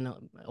everything. And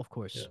of Yeah.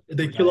 course,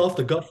 They your kill diet. off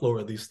the gut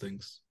flora, these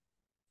things.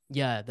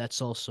 Yeah,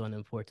 that's also an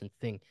important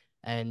thing.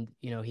 And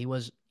he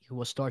was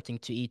starting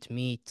to eat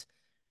meat,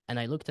 and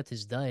I looked at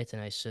his diet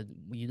and I said,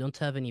 "You don't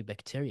have any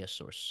bacteria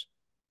source.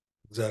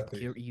 Exactly.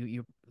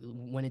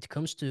 When it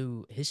comes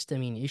to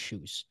histamine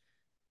issues,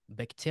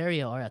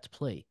 bacteria are at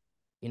play.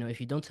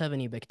 If you don't have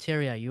any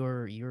bacteria,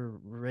 your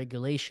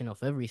regulation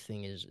of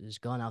everything is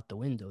gone out the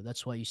window.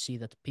 That's why you see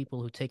that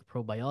people who take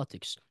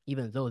probiotics,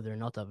 even though they're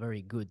not a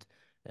very good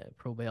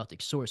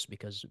probiotic source,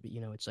 because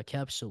it's a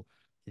capsule,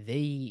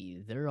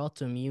 their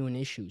autoimmune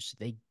issues,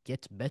 they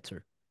get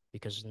better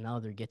because now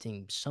they're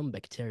getting some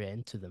bacteria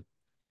into them.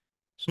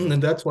 And So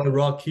that's why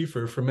raw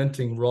kefir,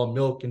 fermenting raw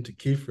milk into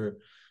kefir,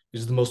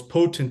 is the most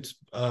potent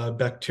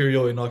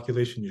bacterial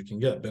inoculation you can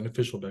get,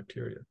 beneficial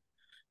bacteria.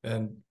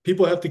 And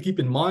people have to keep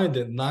in mind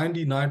that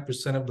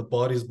 99% of the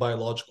body's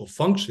biological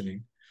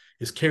functioning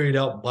is carried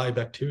out by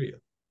bacteria.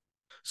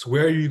 So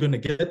where are you going to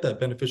get that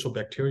beneficial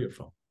bacteria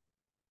from?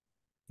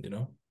 You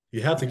know,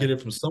 you have to yeah, get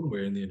it from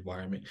somewhere in the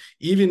environment.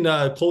 Even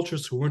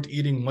cultures who weren't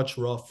eating much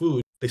raw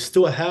food, they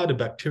still had a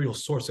bacterial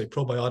source, a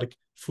probiotic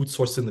food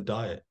source in the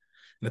diet.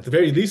 And at the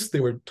very least, they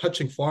were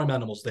touching farm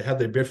animals. They had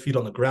their bare feet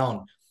on the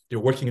ground. They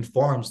were working in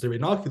farms. They were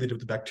inoculated with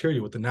the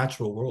bacteria, with the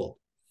natural world.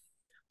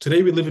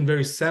 Today, we live in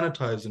very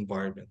sanitized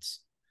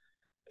environments,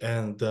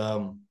 and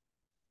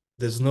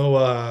there's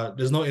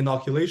no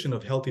inoculation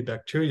of healthy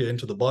bacteria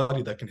into the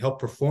body that can help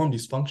perform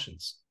these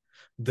functions.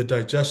 The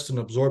digestion,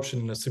 absorption,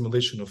 and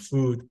assimilation of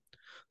food,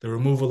 the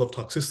removal of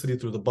toxicity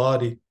through the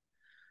body,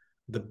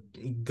 the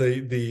the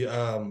the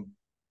um,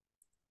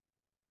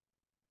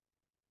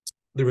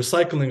 the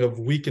recycling of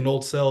weak and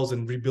old cells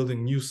and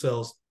rebuilding new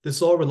cells. This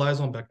all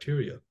relies on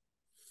bacteria.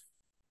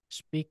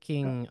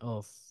 speaking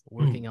of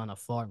working Mm-hmm. on a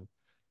farm,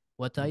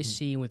 what I Mm-hmm.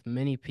 see with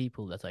many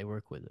people that I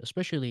work with,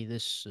 especially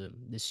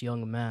this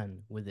young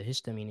man with the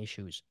histamine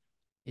issues,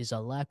 is a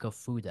lack of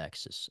food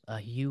access, a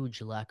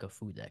huge lack of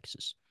food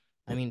access.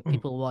 I mean,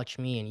 people watch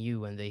me and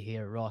you and they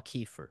hear raw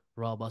kefir,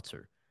 raw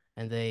butter,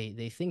 and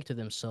they think to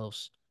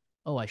themselves,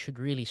 "Oh, I should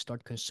really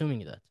start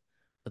consuming that."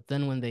 But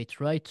then when they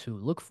try to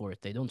look for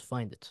it, they don't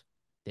find it.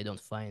 They don't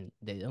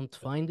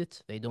find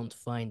it. They don't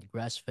find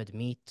grass-fed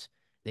meat.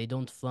 They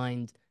don't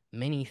find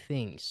many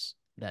things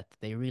that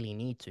they really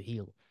need to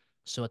heal.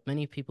 So what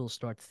many people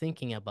start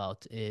thinking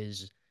about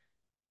is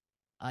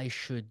I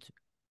should,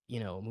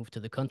 move to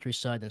the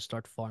countryside and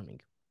start farming.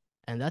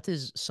 And that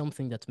is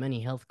something that many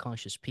health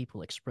conscious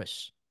people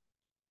express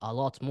a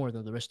lot more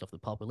than the rest of the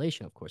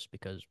population, of course,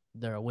 because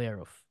they're aware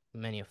of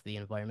many of the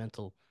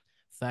environmental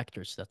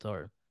factors that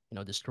are,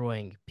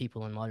 destroying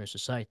people in modern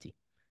society.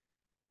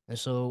 And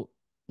so,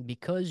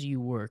 because you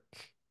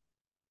work,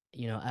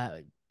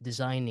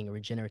 designing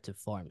regenerative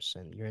farms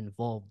and you're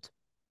involved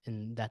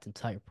in that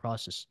entire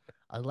process,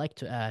 I'd like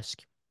to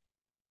ask,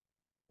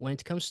 when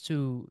it comes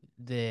to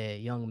the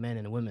young men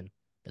and women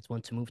that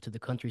want to move to the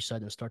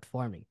countryside and start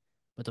farming,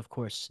 but of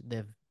course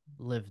they've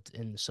lived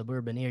in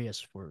suburban areas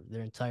for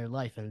their entire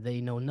life and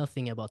they know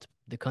nothing about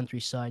the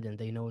countryside and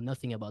they know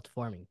nothing about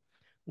farming,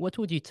 what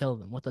would you tell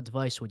them? What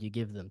advice would you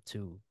give them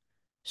to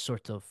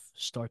sort of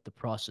start the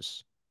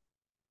process?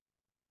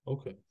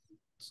 Okay.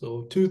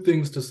 So two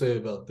things to say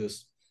about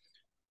this.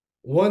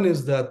 One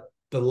is that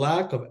the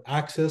lack of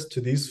access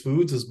to these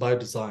foods is by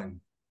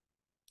design.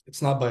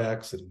 It's not by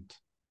accident.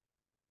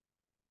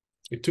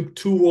 It took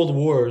two world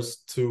wars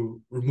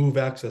to remove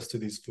access to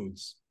these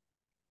foods.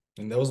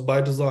 And that was by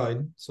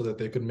design so that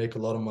they could make a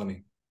lot of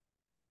money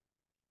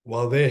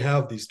while they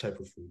have these type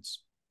of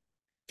foods.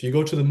 If you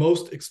go to the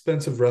most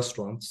expensive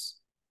restaurants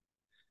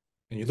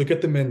and you look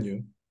at the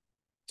menu,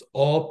 it's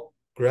all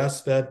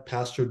grass-fed,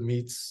 pastured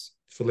meats,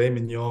 filet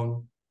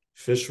mignon,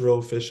 fish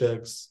roe, fish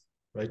eggs,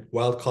 right?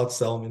 Wild caught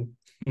salmon.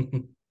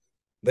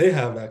 They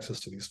have access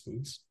to these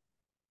foods.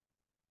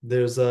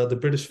 There's the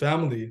British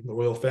family, the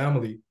royal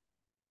family.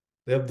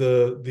 They have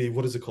the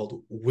what is it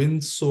called?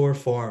 Windsor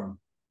Farm.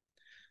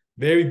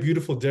 Very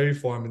beautiful dairy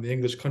farm in the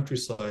English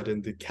countryside,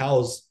 and the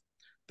cows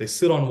they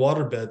sit on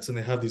water beds and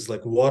they have these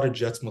like water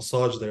jets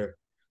massage their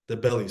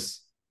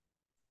bellies,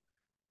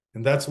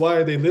 and that's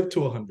why they live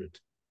to 100.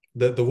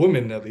 The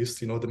women, at least,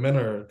 the men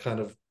are kind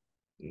of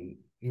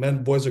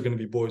men. Boys are going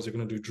to be boys. They're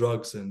going to do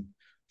drugs and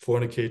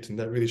fornicate, and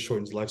that really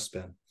shortens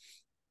lifespan.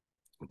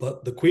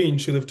 But the queen,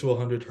 she lived to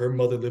 100. Her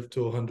mother lived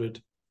to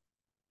 100.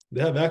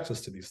 They have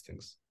access to these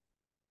things.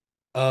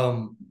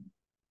 Um,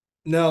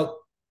 now,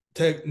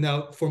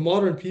 now for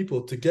modern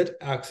people to get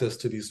access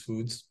to these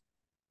foods,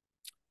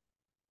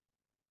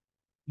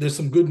 there's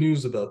some good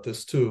news about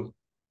this too.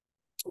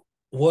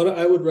 What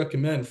I would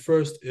recommend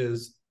first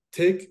is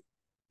take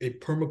a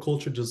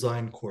permaculture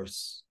design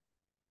course.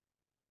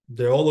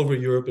 They're all over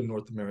Europe and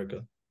North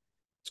America.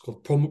 It's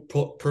called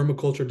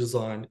permaculture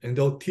design, and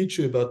they'll teach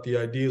you about the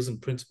ideas and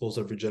principles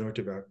of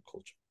regenerative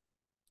agriculture.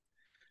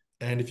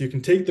 And if you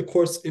can take the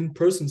course in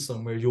person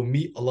somewhere, you'll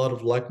meet a lot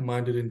of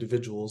like-minded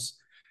individuals.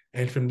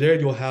 And from there,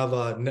 you'll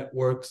have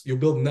networks, you'll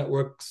build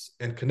networks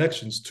and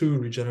connections to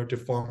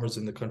regenerative farmers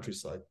in the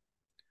countryside.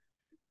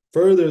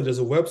 Further, there's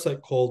a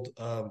website called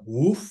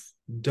WOOF,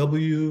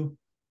 WOOF.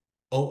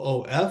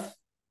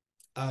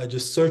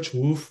 Just search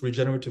WOOF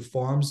Regenerative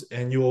Farms,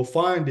 and you will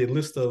find a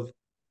list of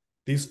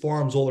these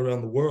farms all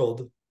around the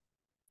world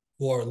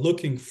who are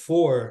looking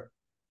for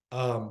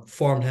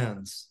farm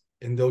hands,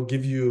 and they'll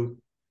give you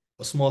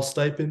a small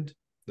stipend.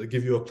 They'll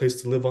give you a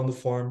place to live on the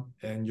farm,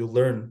 and you'll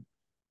learn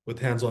with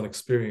hands-on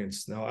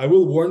experience. Now, I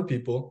will warn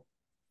people,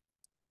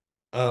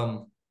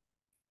 um,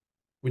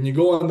 when you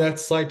go on that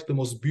site, the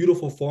most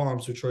beautiful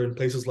farms, which are in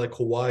places like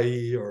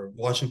Hawaii or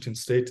Washington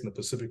State in the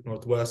Pacific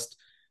Northwest,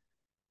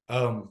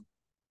 um,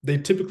 they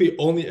typically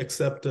only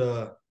accept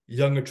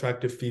young,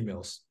 attractive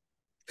females.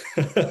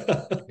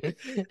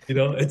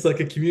 It's like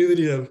a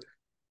community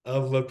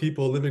of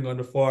people living on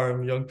the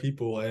farm, young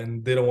people,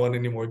 and they don't want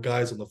any more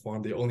guys on the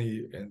farm. They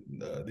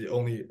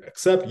only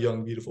accept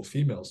young, beautiful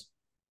females.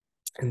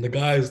 And the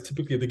guys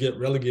typically they get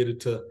relegated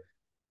to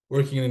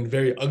working in a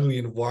very ugly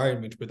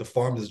environment where the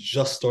farm is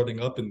just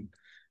starting up and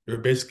you're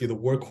basically the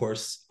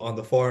workhorse on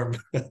the farm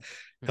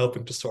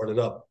helping to start it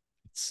up.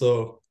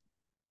 So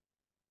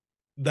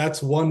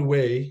that's one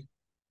way.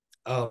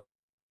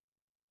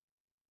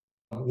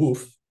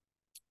 Woof.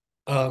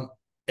 Um,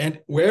 and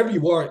wherever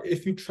you are,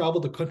 if you travel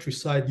the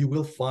countryside, you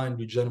will find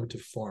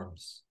regenerative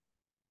farms.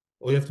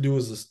 All you have to do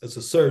is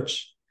a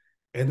search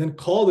and then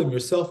call them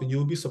yourself, and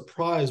you'll be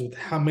surprised with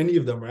how many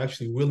of them are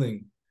actually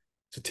willing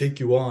to take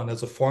you on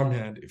as a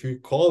farmhand if you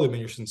call them and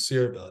you're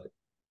sincere about it.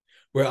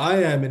 Where I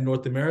am in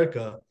North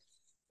America,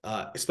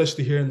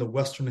 especially here in the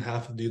western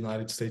half of the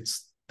United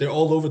States, they're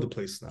all over the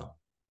place now.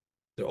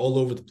 They're all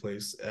over the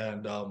place.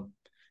 And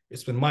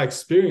it's been my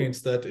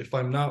experience that if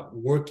I'm not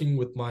working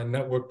with my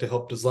network to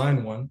help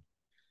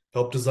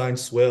design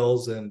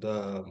swales and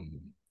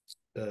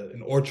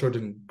an orchard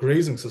and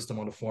grazing system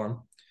on a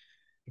farm,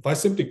 if I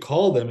simply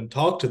call them and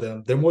talk to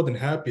them, they're more than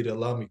happy to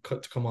allow me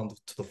to come on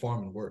to the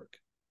farm and work.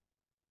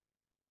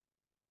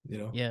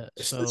 Yeah,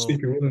 Especially so if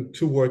you're willing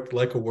to work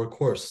like a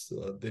workhorse,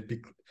 they'd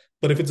be.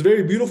 But if it's a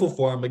very beautiful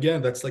farm,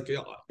 again, that's like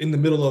in the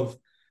middle of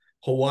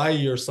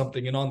Hawaii or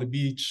something and on the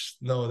beach,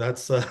 no,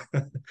 that's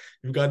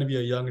you've got to be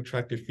a young,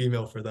 attractive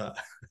female for that.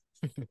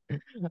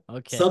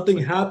 okay. Something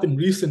happened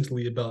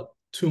recently, about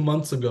 2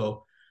 months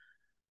ago.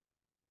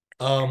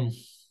 Um,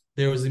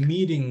 there was a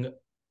meeting,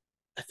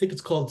 I think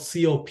it's called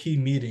COP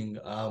meeting,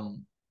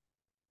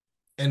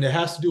 and it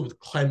has to do with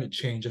climate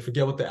change. I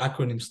forget what the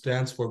acronym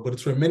stands for, but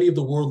it's where many of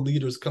the world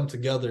leaders come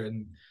together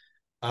and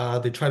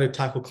they try to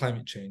tackle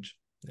climate change.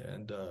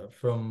 And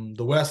from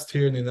the West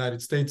here in the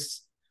United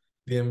States,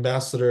 the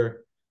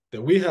ambassador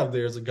that we have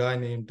there is a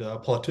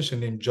politician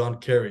named John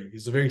Kerry.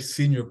 He's a very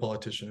senior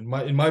politician.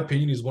 In my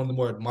opinion, he's one of the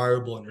more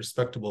admirable and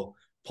respectable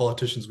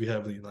politicians we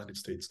have in the United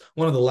States.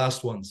 One of the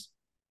last ones.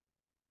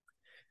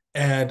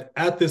 And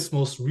at this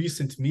most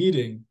recent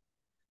meeting,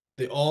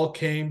 they all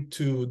came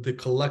to the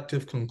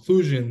collective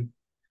conclusion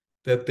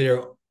that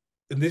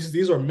and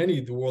these are many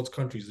of the world's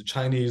countries, the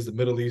Chinese, the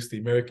Middle East, the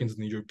Americans,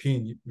 and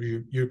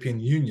the European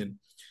Union.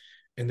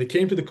 And they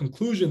came to the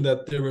conclusion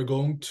that they were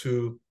going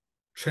to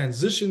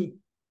transition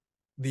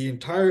the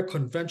entire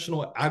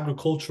conventional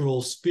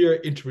agricultural sphere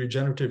into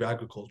regenerative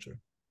agriculture.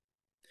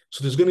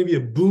 So there's going to be a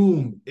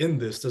boom in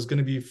this. There's going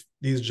to be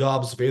these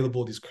jobs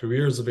available, these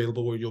careers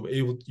available where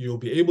you'll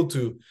be able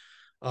to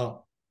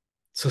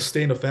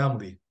sustain a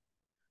family,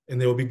 and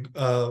there will be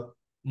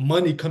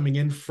money coming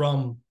in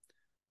from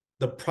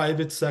the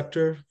private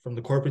sector, from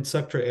the corporate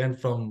sector, and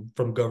from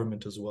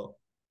government as well.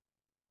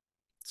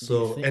 Do you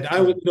So, think? and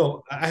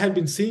I had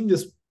been seeing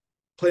this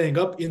playing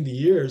up in the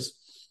years,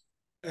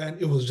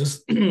 and it was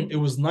just it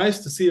was nice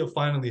to see it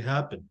finally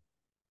happen.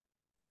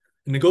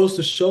 And it goes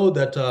to show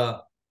that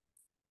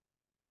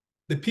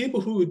the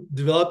people who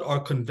developed our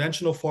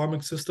conventional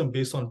farming system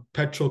based on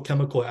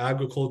petrochemical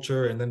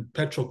agriculture and then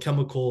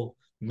petrochemical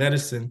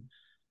medicine,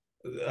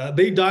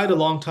 they died a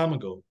long time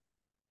ago.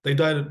 They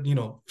died,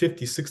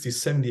 50, 60,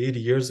 70, 80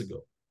 years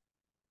ago.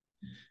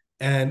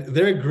 And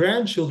their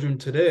grandchildren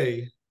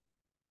today,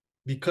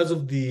 because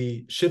of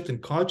the shift in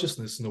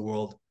consciousness in the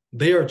world,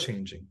 they are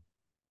changing.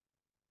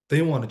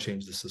 They want to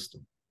change the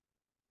system.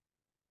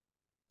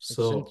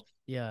 So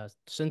Yeah,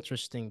 it's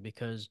interesting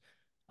because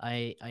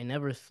I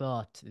never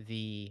thought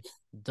the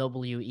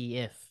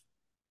WEF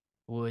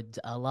would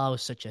allow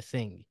such a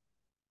thing.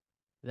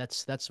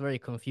 That's very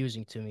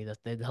confusing to me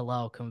that they'd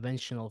allow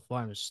conventional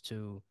farms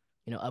to,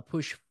 a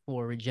push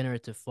for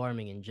regenerative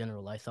farming in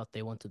general. I thought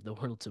they wanted the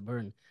world to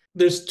burn.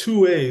 there's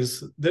two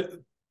ways that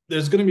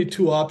there's going to be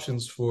two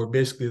options for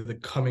basically the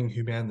coming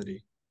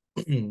humanity.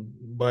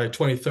 By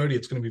 2030,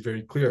 it's going to be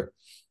very clear.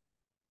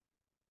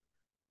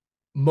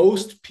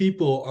 Most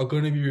people are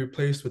going to be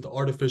replaced with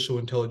artificial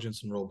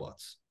intelligence and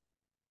robots.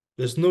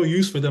 There's no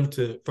use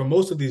for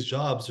most of these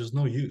jobs, there's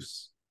no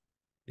use.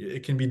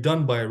 It can be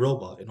done by a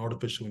robot and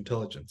artificial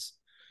intelligence.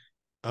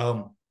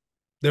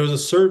 There was a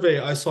survey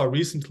I saw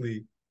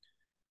recently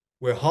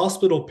where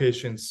hospital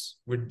patients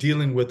were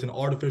dealing with an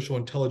artificial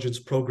intelligence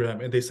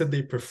program, and they said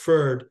they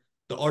preferred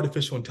the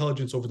artificial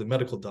intelligence over the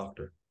medical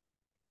doctor.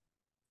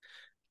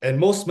 And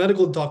most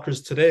medical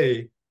doctors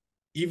today,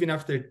 even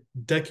after a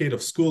decade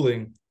of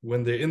schooling,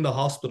 when they're in the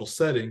hospital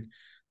setting,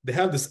 they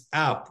have this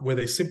app where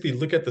they simply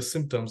look at the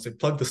symptoms, they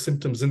plug the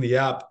symptoms in the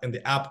app, and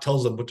the app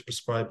tells them what to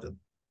prescribe them.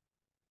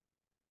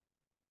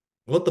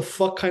 What the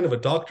fuck kind of a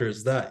doctor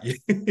is that?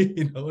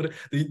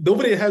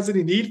 Nobody has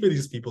any need for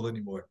these people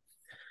anymore.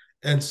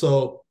 And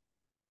so,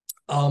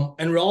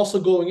 and we're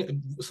also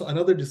so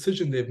another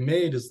decision they've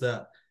made is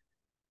that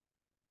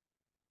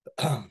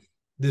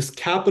this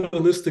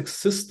capitalistic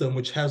system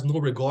which has no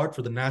regard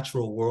for the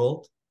natural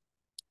world,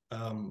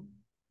 um,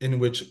 in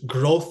which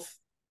growth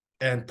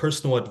and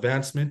personal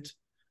advancement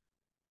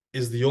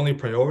is the only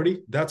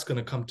priority, that's going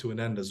to come to an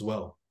end as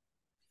well.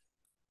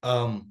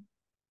 Um,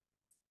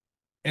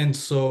 and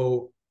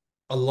so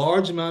a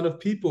large amount of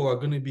people are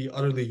going to be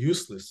utterly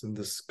useless in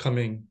this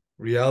coming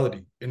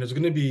reality. And there's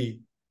going to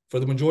be, for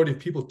the majority of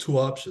people, two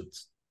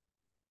options.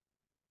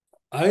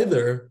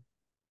 Either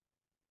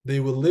they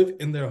will live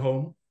in their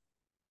home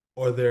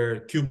or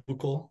their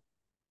cubicle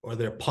or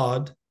their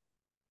pod,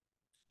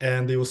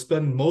 and they will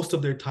spend most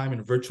of their time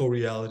in virtual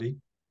reality.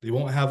 They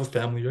won't have a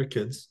family or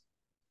kids.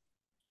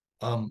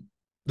 Um,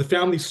 the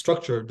family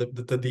structure,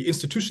 the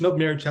institution of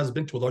marriage has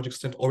been to a large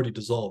extent already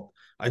dissolved.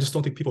 I just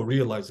don't think people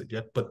realize it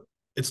yet, but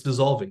it's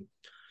dissolving.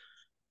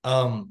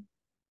 And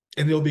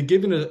they'll be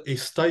given a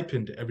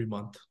stipend every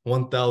month,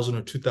 $1,000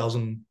 or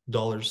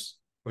 $2,000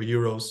 or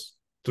euros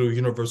through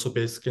universal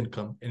basic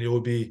income, and it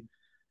will be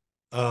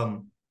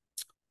um,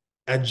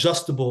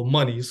 adjustable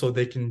money, so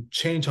they can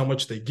change how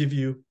much they give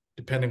you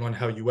depending on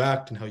how you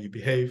act and how you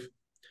behave.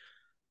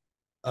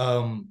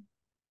 Um,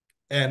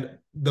 and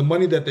the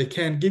money that they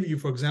can give you,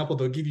 for example,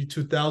 they'll give you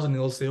 2,000, and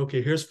they'll say,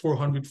 okay, here's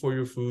 400 for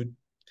your food,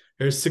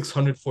 here's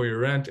 600 for your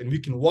rent, and we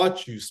can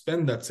watch you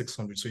spend that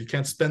 600. So you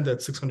can't spend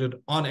that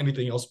 600 on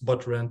anything else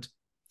but rent.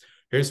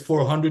 Here's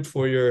 400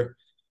 for your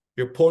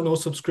porno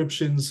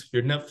subscriptions,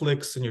 your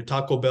Netflix, and your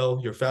Taco Bell,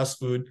 your fast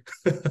food.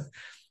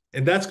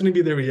 And that's going to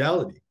be their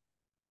reality.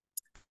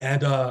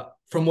 And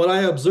from what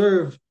I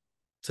observe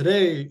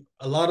today,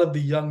 a lot of the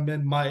young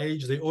men my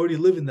age, they already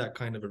live in that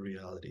kind of a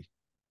reality.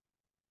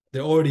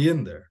 They're already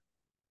in there.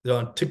 They're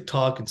on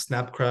TikTok and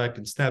Snapcrack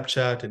and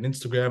Snapchat and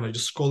Instagram and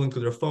just scrolling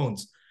through their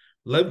phones.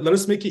 Let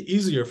us make it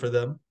easier for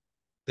them.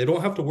 They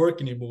don't have to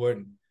work anymore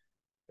and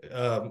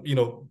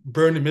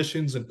burn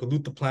emissions and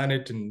pollute the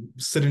planet and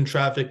sit in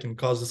traffic and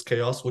cause this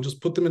chaos. We'll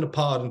just put them in a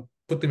pod and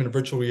put them in a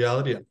virtual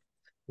reality, and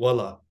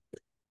voila.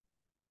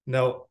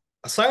 Now,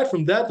 aside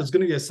from that, there's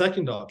going to be a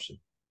second option.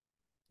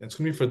 And it's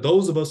going to be for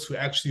those of us who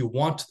actually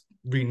want to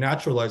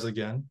renaturalize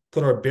again,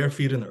 put our bare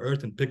feet in the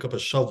earth and pick up a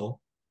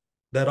shovel.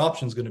 That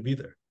option is going to be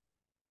there.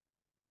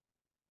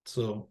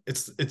 So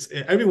it's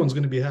everyone's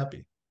going to be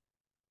happy.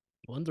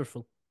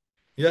 Wonderful.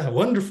 Yeah,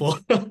 wonderful.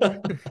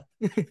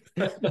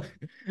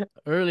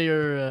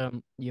 Earlier,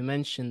 you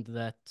mentioned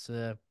that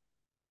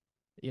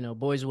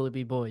boys will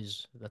be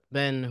boys. That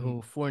men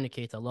who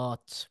fornicate a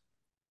lot,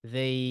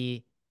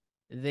 they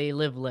they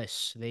live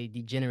less. They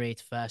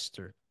degenerate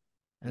faster.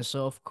 And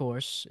so, of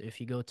course,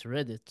 if you go to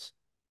Reddit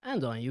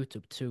and on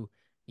YouTube too,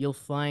 you'll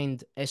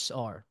find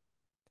SR.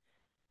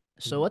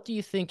 So, what do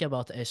you think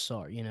about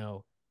SR?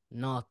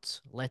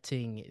 Not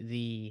letting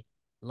the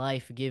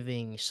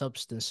life-giving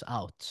substance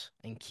out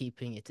and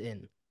keeping it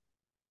in.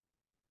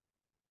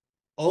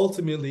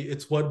 Ultimately,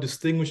 it's what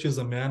distinguishes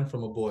a man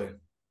from a boy.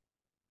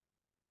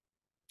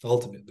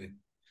 Ultimately.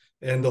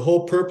 And the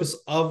whole purpose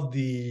of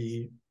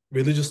the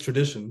religious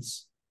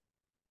traditions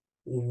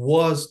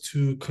was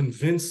to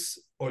convince,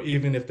 or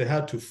even if they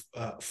had to,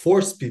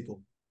 force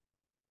people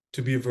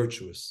to be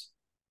virtuous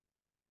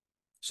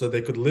so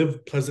they could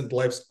live pleasant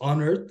lives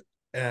on earth.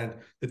 And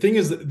the thing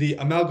is, the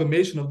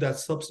amalgamation of that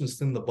substance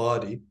in the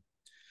body,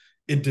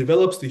 it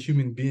develops the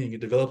human being,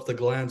 it develops the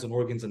glands and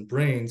organs and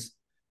brains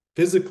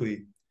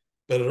physically,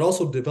 but it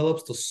also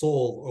develops the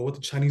soul, or what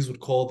the Chinese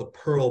would call the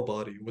pearl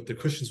body, what the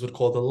Christians would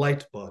call the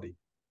light body.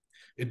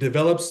 It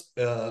develops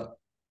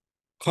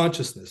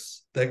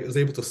consciousness that is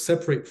able to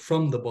separate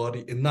from the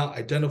body and not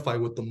identify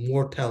with the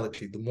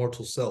mortality, the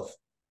mortal self.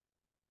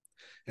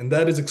 And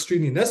that is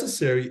extremely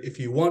necessary if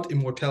you want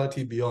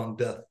immortality beyond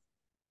death.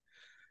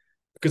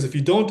 Because if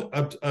you don't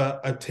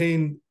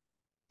attain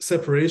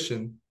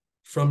separation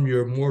from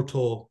your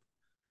mortal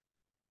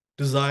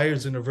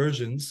desires and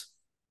aversions,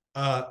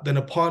 then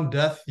upon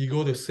death, you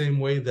go the same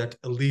way that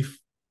a leaf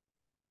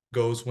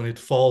goes when it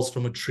falls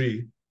from a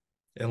tree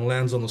and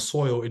lands on the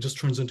soil. It just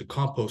turns into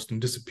compost and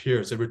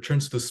disappears. It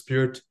returns to the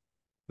spirit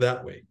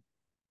that way.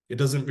 It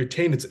doesn't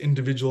retain its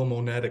individual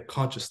monadic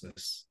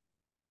consciousness.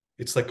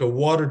 It's like a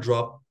water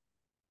drop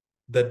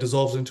that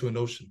dissolves into an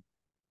ocean.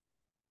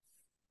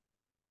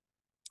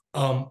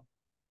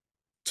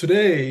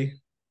 Today,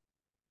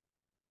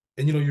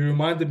 and you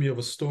reminded me of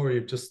a story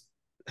of just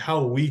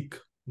how weak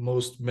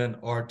most men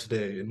are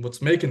today, and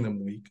what's making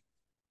them weak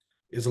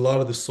is a lot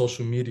of the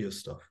social media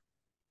stuff,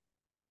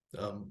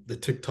 the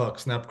TikTok,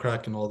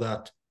 Snapcrack, and all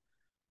that.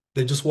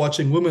 They're just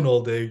watching women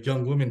all day,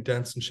 young women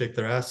dance and shake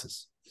their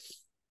asses.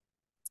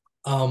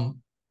 I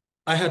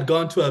had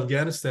gone to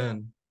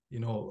Afghanistan,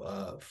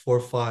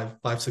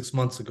 6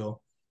 months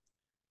ago,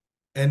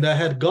 and I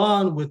had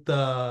gone with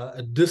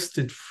a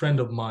distant friend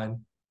of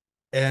mine.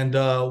 And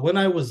when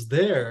I was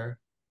there,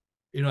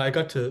 I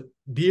got to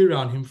be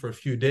around him for a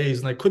few days,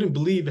 and I couldn't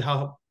believe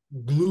how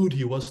glued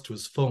he was to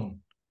his phone,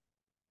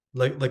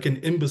 like an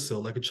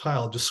imbecile, like a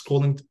child, just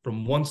scrolling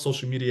from one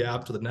social media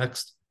app to the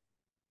next,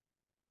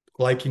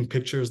 liking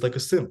pictures like a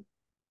sim.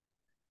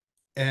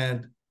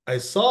 And I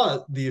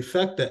saw the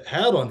effect that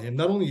had on him,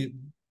 not only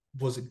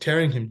was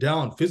tearing him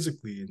down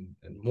physically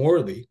and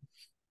morally.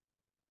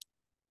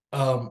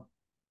 Um,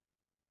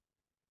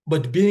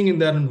 but being in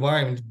that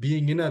environment,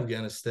 being in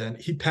Afghanistan,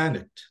 he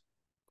panicked.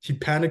 He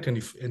panicked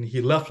and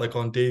he left like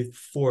on day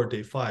 4,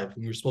 day 5,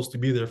 and we were supposed to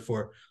be there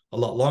for a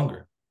lot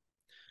longer.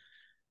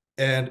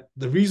 And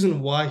the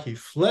reason why he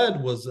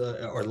fled was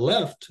or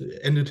left,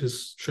 ended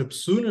his trip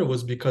sooner,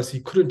 was because he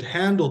couldn't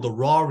handle the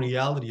raw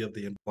reality of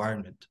the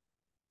environment.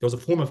 There was a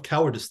form of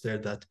cowardice there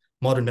that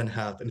modern men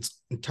have, and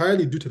it's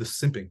entirely due to the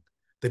simping.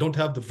 They don't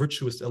have the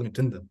virtuous element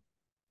in them.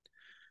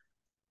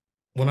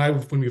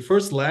 When we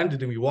first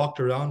landed and we walked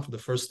around for the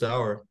first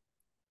hour,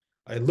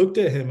 I looked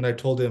at him and I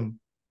told him,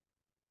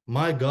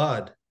 "My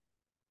God,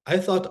 I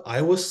thought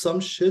I was some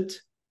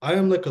shit. I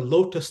am like a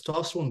low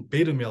testosterone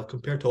beta male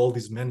compared to all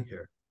these men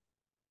here.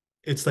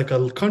 It's like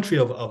a country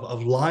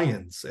of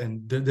lions."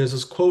 And there's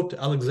this quote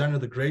Alexander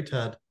the Great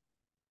had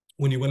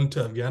when he went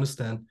into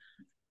Afghanistan.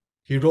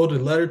 He wrote a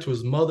letter to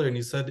his mother and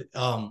he said,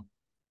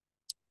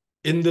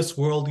 "In this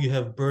world, you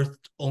have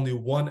birthed only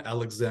one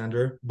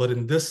Alexander, but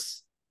in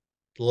this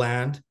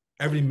land,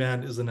 every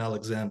man is an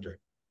Alexander."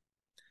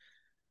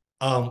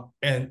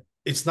 And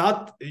it's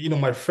not,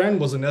 my friend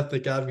was an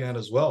ethnic Afghan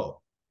as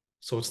well.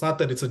 So it's not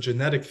that it's a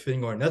genetic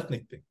thing or an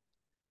ethnic thing.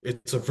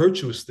 It's a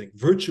virtuous thing.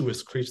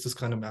 Virtuous creates this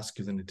kind of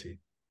masculinity.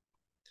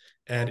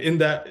 And in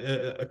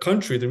that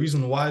country, the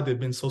reason why they've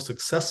been so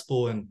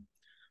successful in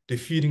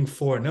defeating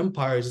foreign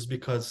empires is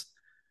because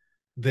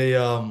they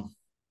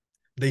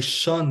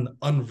shun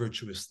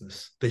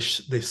unvirtuousness. They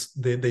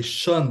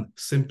shun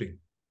simping.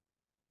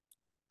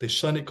 They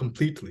shun it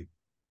completely.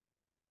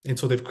 And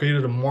so they've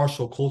created a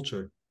martial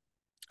culture.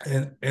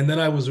 And then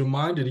I was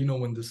reminded,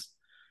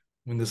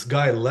 when this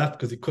guy left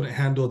because he couldn't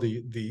handle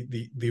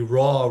the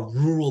raw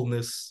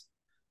ruralness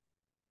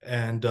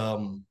and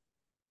the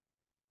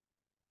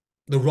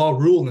raw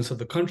ruralness of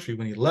the country.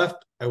 When he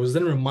left, I was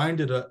then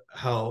reminded of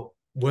how,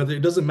 whether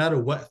it doesn't matter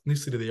what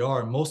ethnicity they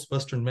are, most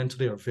Western men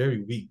today are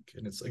very weak.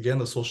 And it's again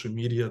the social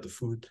media, the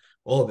food,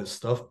 all this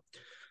stuff.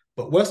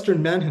 But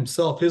Western man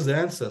himself, his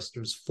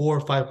ancestors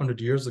 400 or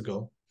 500 years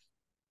ago,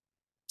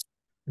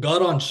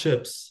 got on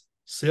ships,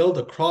 sailed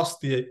across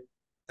the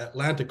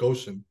Atlantic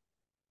Ocean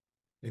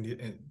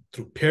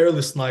through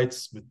perilous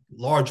nights with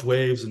large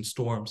waves and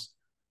storms,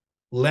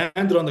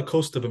 landed on the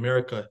coast of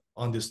America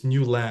on this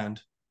new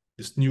land,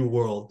 this new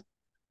world,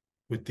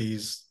 with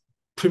these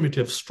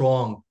primitive,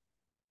 strong,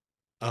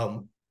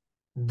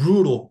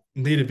 brutal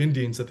native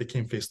Indians that they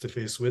came face to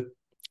face with,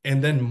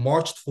 and then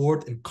marched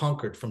forward and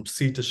conquered from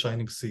sea to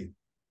shining sea.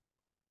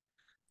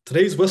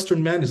 Today's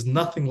Western man is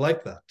nothing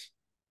like that.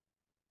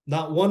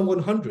 Not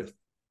 1/100th.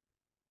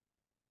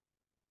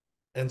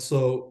 And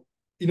so,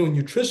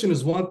 nutrition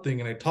is one thing,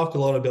 and I talk a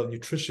lot about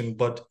nutrition,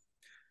 but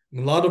in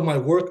a lot of my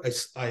work,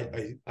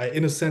 I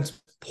in a sense,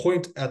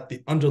 point at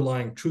the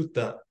underlying truth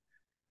that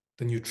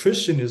the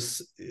nutrition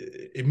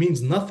it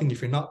means nothing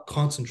if you're not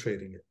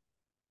concentrating it.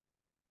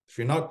 If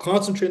you're not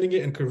concentrating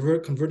it and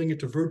converting it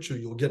to virtue,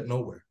 you'll get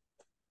nowhere.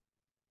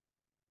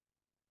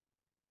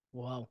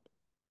 Wow.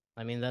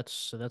 I mean,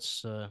 that's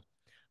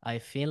I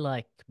feel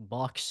like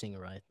boxing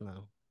right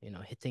now,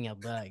 hitting a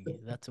bag.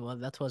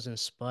 That was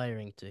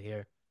inspiring to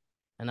hear.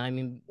 And I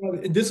mean,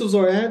 This was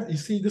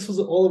this was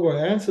all of our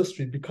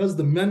ancestry, because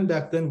the men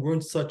back then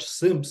weren't such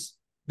simps.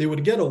 They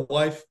would get a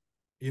wife,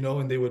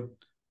 and they would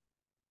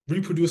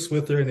reproduce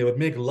with her and they would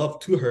make love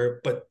to her,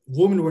 but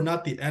women were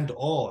not the end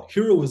all.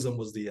 Heroism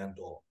was the end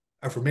all.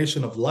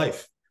 Affirmation of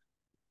life,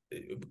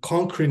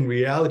 conquering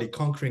reality,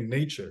 conquering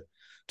nature.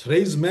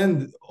 Today's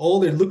men, all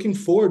they're looking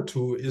forward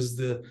to is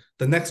the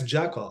next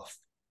jack off.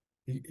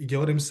 You get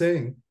what I'm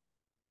saying?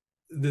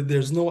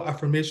 There's no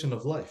affirmation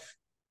of life.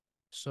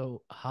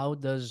 so how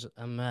does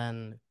a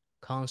man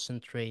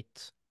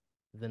concentrate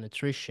the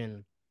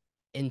nutrition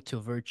into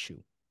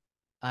virtue?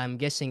 I'm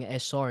guessing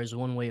SR is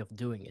one way of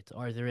doing it.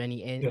 Are there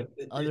any Yeah,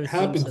 it other things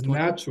happens that one?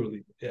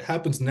 naturally. It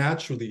happens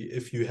naturally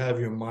if you have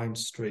your mind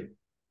straight.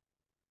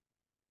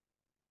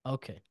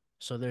 Okay,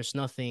 so there's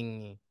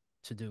nothing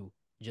to do.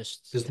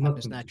 Just There's it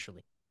happens nothing.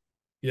 naturally.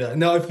 Yeah.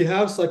 Now, if you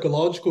have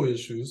psychological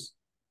issues,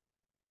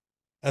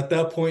 at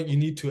that point, you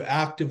need to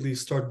actively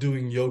start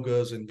doing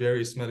yogas and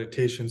various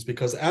meditations,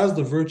 because as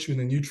the virtue and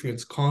the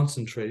nutrients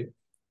concentrate,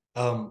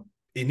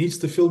 it needs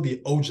to fill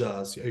the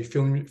ojas. Are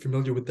you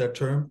familiar with that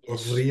term? Or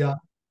Yes.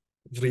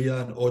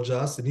 vriya and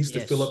ojas. It needs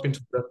to fill Yes. up into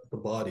the rest of the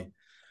body.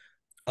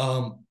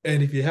 And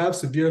if you have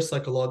severe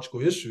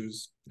psychological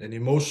issues and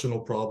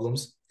emotional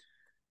problems,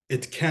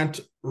 it can't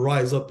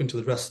rise up into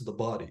the rest of the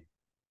body.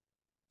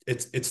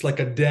 It's like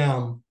a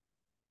dam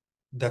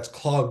that's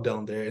clogged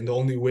down there, and the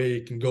only way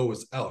it can go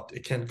is out.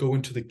 It can't go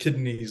into the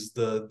kidneys,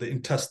 the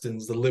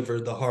intestines, the liver,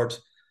 the heart,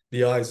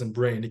 the eyes, and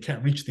brain. It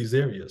can't reach these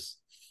areas.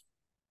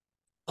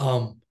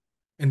 Um,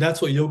 and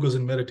that's what yogas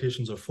and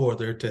meditations are for.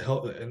 They're to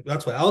help, and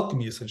that's what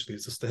alchemy essentially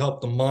is, to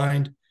help the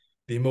mind,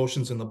 the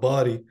emotions, and the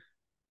body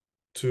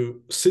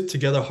to sit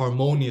together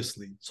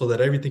harmoniously so that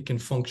everything can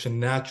function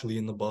naturally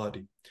in the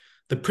body.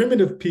 The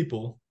primitive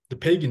people, the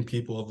pagan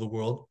people of the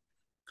world,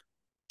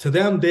 to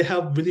them, they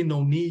have really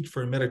no need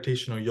for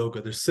meditation or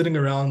yoga. They're sitting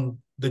around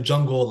the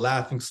jungle,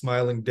 laughing,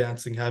 smiling,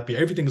 dancing, happy.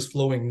 Everything is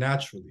flowing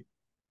naturally.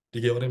 Do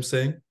you get what I'm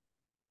saying?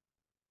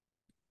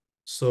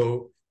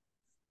 So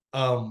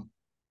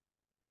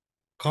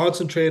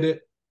concentrate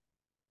it.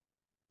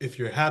 If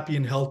you're happy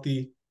and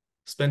healthy,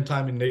 spend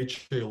time in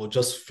nature, it will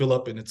just fill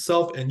up in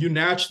itself, and you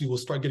naturally will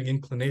start getting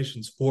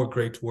inclinations for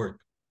great work.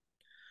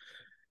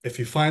 If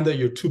you find that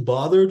you're too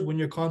bothered when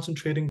you're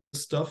concentrating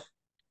stuff,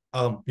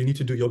 you need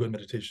to do yoga and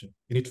meditation.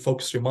 You need to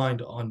focus your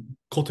mind on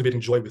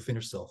cultivating joy within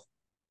yourself.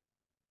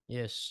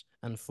 Yes,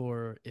 and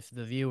for if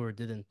the viewer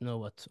didn't know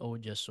what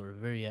ojas or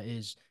virya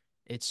is,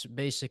 it's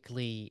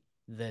basically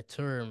the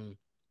term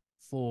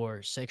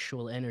for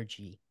sexual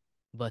energy,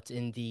 but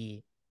in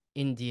the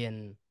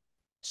Indian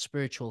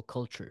spiritual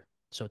culture,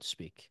 so to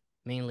speak,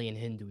 mainly in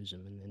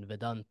Hinduism and in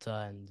Vedanta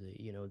and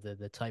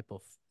the type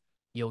of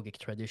yogic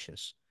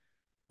traditions.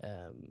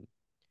 Um,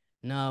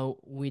 Now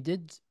we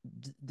did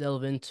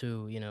delve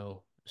into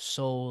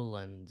soul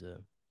and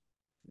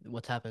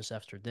what happens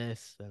after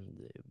death and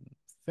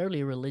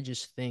fairly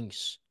religious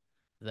things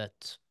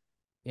that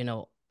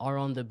are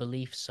on the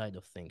belief side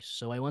of things.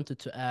 So I wanted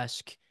to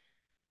ask,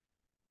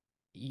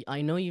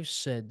 I know you've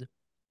said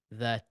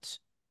that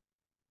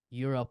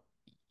you're a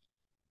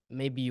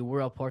maybe you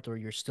were a part or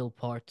you're still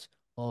part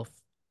of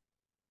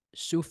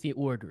Sufi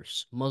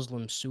orders,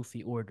 Muslim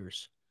Sufi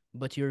orders,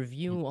 but your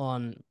view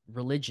on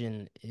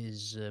religion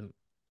is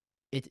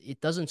it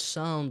doesn't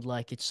sound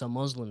like it's a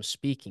Muslim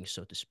speaking,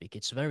 so to speak.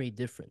 It's very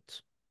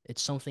different.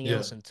 It's something Yeah.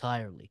 else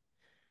entirely.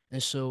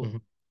 And so,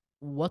 Mhm.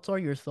 what are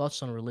your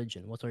thoughts on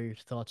religion? What are your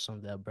thoughts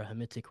on the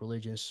Abrahamic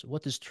religions?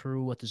 What is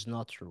true? What is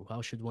not true?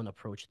 How should one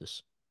approach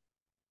this?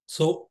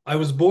 So I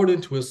was born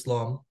into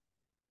Islam.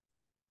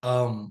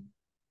 Um,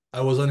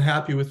 I was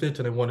unhappy with it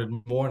and I wanted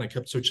more, and I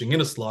kept searching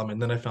in Islam.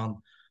 And then I found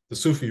the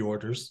Sufi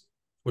orders,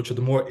 which are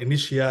the more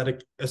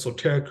initiatic,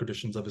 esoteric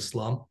traditions of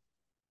Islam.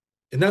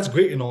 And that's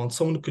great and all. And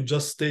someone could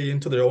just stay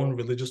into their own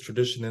religious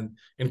tradition. And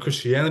in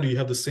Christianity, you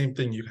have the same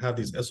thing. You have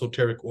these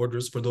esoteric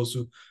orders for those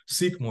who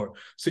seek more.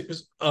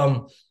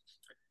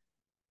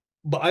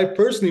 But I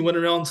personally went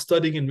around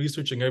studying and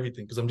researching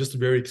everything because I'm just a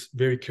very,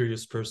 very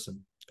curious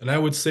person. And I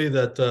would say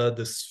that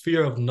the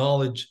sphere of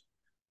knowledge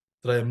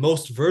that I am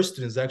most versed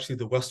in is actually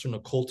the Western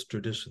occult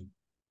tradition.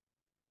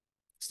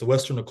 It's the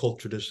Western occult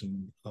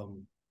tradition,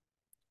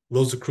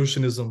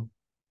 Rosicrucianism,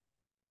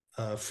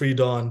 Free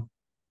Dawn,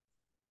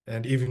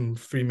 and even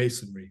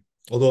Freemasonry,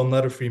 although I'm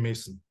not a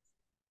Freemason.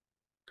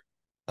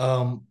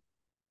 Um,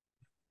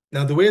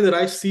 Now, the way that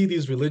I see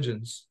these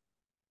religions,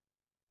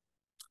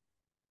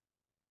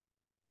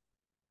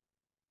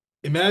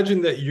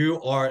 imagine that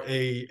you are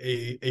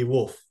a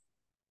wolf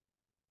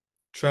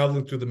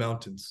traveling through the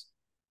mountains,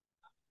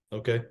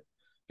 okay?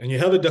 And you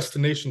have a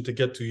destination to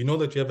get to. You know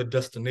that you have a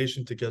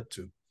destination to get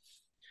to.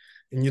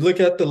 And you look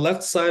at the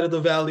left side of the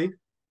valley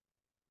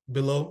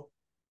below,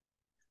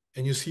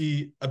 and you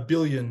see 1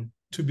 billion,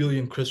 2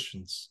 billion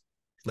Christians,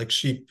 like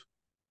sheep,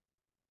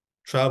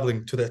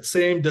 traveling to that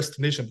same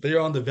destination. They are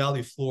on the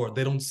valley floor.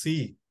 They don't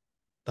see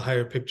the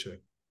higher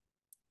picture.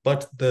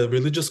 But the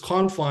religious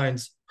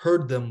confines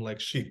herd them like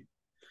sheep.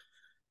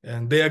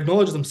 And they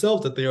acknowledge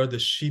themselves that they are the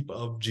sheep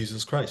of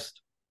Jesus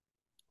Christ.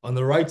 On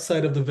the right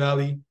side of the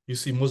valley, you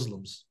see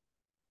Muslims.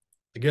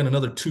 Again,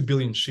 another 2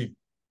 billion sheep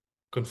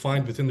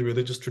confined within the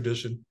religious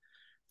tradition.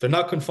 If they're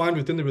not confined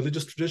within the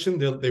religious tradition,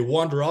 they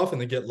wander off and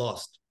they get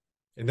lost.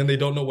 And then they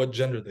don't know what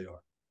gender they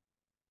are.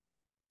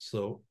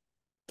 So,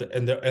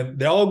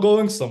 they're all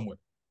going somewhere.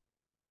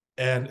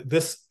 And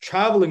this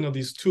traveling of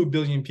these 2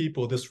 billion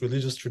people, this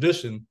religious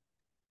tradition,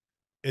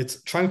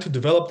 it's trying to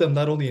develop them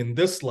not only in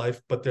this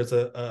life, but there's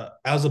a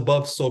as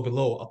above, so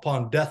below.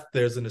 Upon death,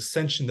 there's an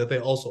ascension that they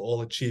also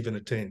all achieve and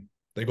attain.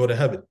 They go to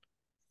heaven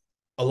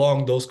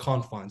along those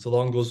confines,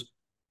 along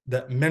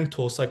that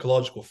mental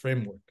psychological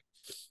framework.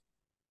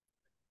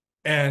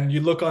 And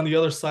you look on the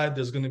other side,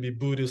 there's going to be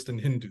Buddhists and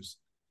Hindus.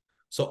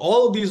 So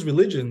all of these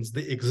religions,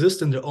 they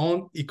exist in their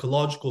own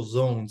ecological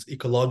zones,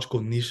 ecological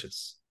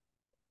niches.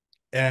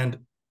 And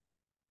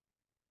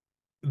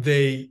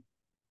they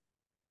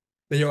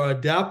they are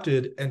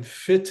adapted and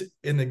fit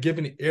in a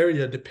given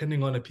area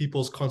depending on a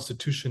people's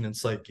constitution and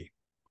psyche.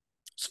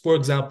 So for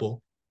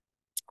example,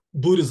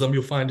 Buddhism,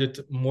 you'll find it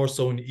more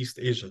so in East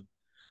Asia,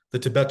 the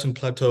Tibetan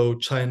Plateau,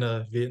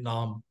 China,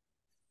 Vietnam,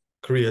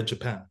 Korea,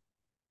 Japan.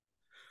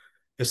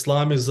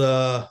 Islam is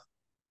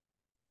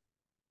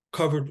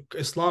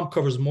Islam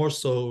covers more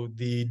so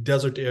the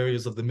desert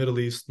areas of the Middle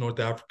East, North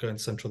Africa, and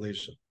Central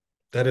Asia.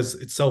 That is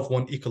itself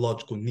one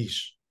ecological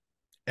niche.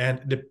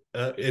 And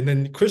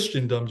then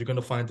Christendom, you're going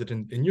to find it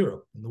in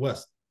Europe, in the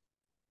West.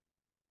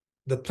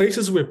 The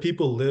places where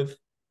people live,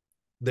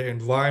 their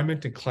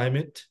environment and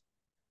climate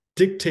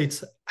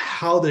dictates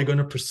how they're going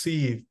to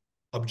perceive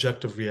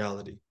objective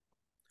reality.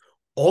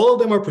 All of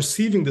them are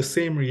perceiving the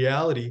same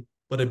reality,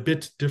 but a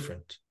bit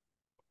different.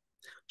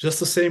 Just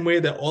the same way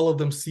that all of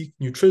them seek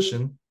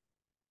nutrition,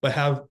 but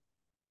have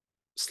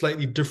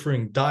slightly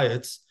differing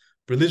diets,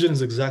 religion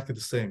is exactly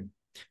the same.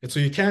 And so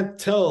you can't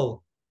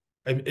tell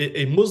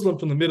a Muslim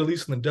from the Middle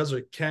East in the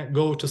desert can't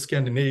go to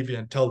Scandinavia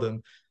and tell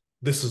them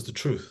this is the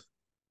truth.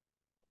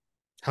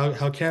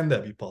 How can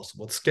that be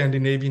possible? The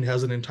Scandinavian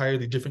has an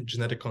entirely different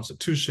genetic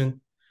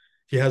constitution.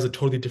 He has a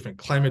totally different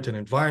climate and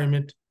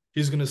environment.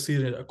 He's going to see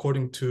it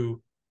according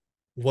to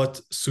what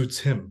suits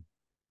him.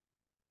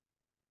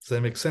 Does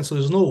that make sense? So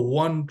there's no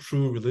one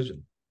true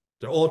religion.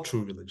 They're all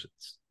true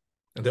religions,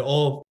 and they're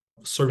all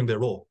serving their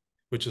role,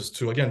 which is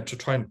to, again, to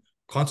try and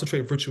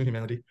concentrate virtue in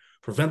humanity,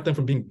 prevent them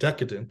from being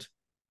decadent,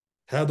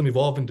 have them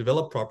evolve and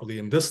develop properly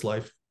in this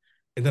life,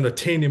 and then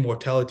attain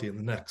immortality in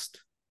the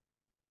next.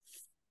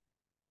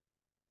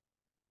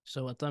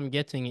 So what I'm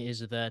getting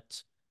is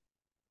that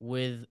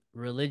with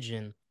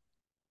religion,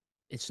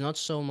 it's not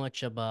so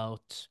much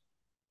about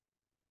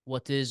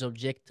what is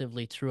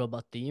objectively true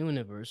about the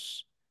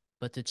universe,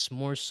 but it's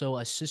more so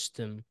a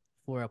system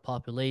for a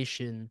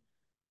population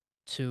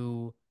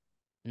to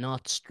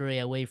not stray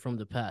away from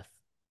the path,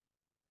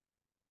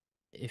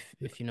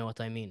 if you know what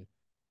I mean.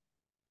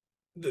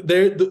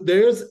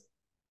 There's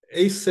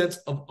a sense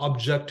of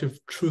objective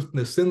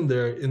truthness in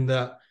there, in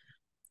that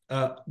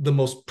the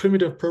most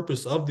primitive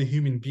purpose of the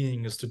human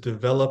being is to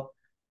develop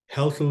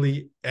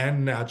healthily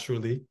and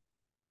naturally,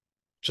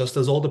 just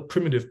as all the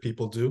primitive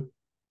people do,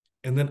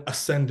 and then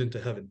ascend into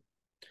heaven.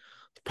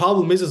 The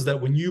problem is that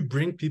when you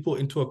bring people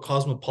into a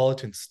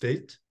cosmopolitan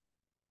state,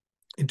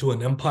 into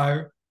an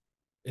empire,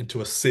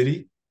 into a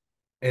city,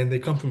 and they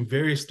come from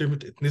various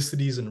different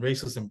ethnicities and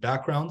races and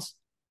backgrounds,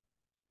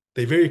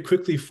 they very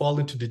quickly fall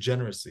into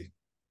degeneracy.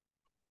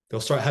 They'll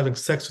start having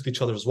sex with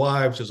each other's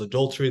wives. There's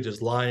adultery,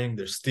 there's lying,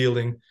 there's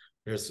stealing,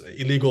 there's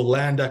illegal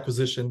land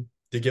acquisition.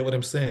 Do you get what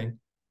I'm saying?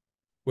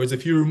 Whereas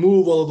if you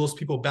remove all of those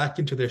people back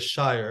into their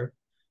shire,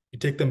 you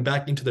take them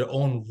back into their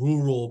own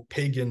rural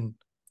pagan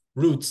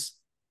roots,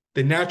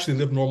 they naturally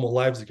live normal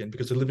lives again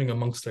because they're living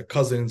amongst their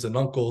cousins and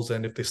uncles.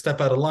 And if they step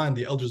out of line,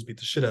 the elders beat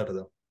the shit out of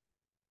them.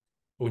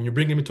 But when you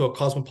bring them into a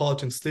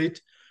cosmopolitan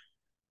state,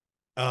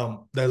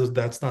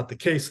 that's not the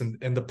case.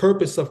 And the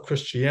purpose of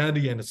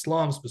Christianity and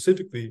Islam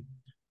specifically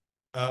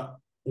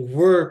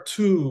were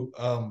to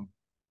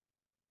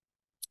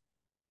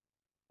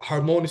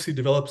harmoniously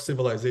develop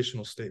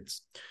civilizational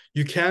states.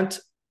 You can't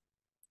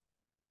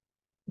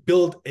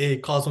build a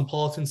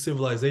cosmopolitan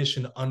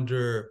civilization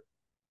under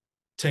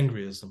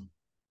Tengriism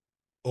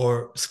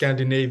or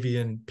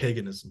Scandinavian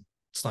paganism.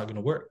 It's not going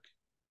to work.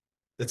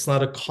 It's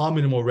not a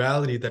common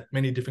morality that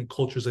many different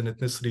cultures and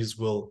ethnicities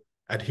will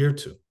adhere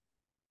to.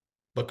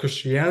 But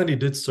Christianity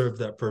did serve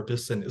that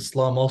purpose, and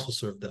Islam also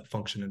served that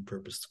function and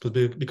purpose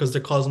because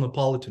they're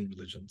cosmopolitan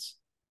religions.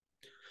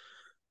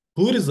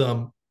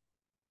 Buddhism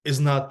is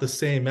not the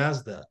same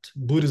as that.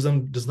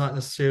 Buddhism does not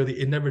necessarily,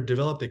 it never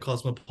developed a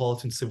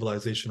cosmopolitan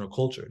civilization or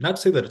culture. Not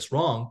to say that it's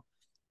wrong,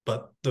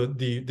 but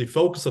the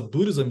focus of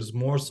Buddhism is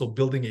more so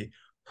building a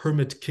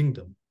hermit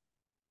kingdom.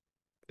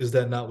 Is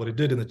that not what it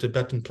did in the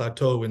Tibetan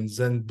plateau and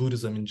Zen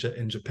Buddhism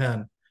in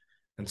Japan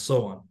and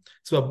so on?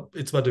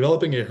 It's about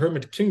developing a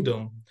hermit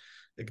kingdom,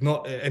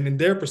 and in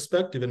their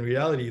perspective, in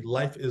reality,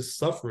 life is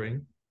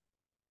suffering.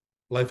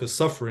 Life is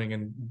suffering,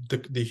 and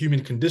the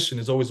human condition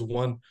is always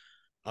one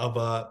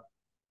of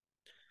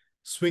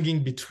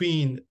swinging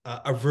between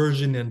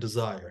aversion and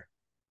desire.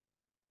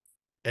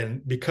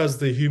 And because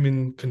the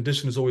human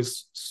condition is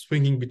always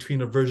swinging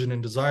between aversion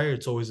and desire,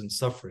 it's always in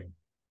suffering.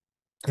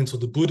 And so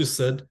the Buddhist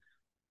said,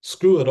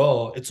 screw it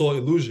all. It's all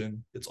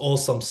illusion. It's all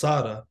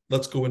samsara.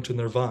 Let's go into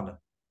nirvana.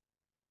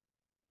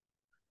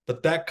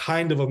 But that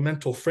kind of a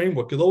mental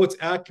framework, although it's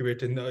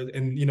accurate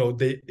and you know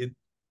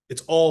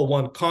it's all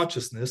one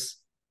consciousness,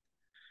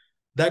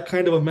 that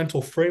kind of a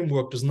mental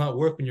framework does not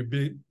work when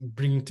you're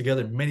bringing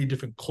together many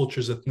different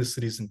cultures,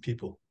 ethnicities, and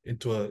people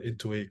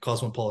into a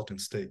cosmopolitan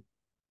state.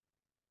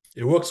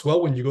 It works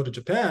well when you go to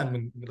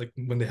Japan,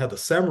 when they had the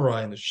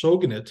samurai and the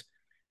shogunate,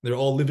 they're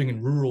all living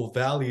in rural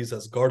valleys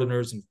as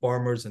gardeners and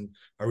farmers and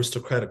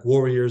aristocratic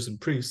warriors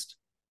and priests.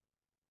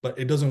 But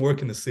it doesn't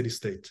work in the city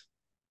state.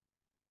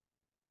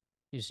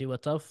 You see,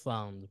 what I've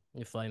found,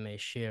 if I may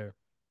share,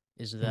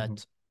 is Mm-hmm.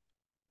 that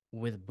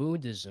with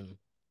Buddhism,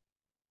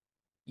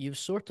 you've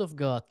sort of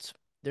got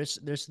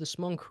there's this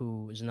monk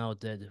who is now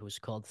dead who's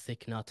called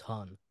Thich Nhat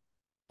Hanh,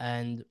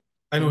 and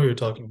I he know who you're wrote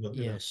talking about.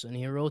 Yeah. yes, and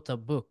he wrote a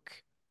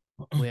book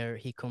where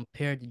he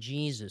compared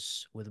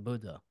Jesus with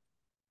Buddha,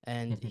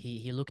 and Mm-hmm.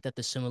 he looked at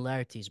the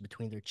similarities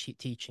between their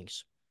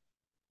teachings.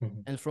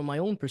 Mm-hmm. And from my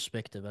own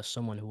perspective, as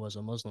someone who was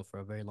a Muslim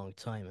for a very long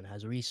time and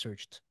has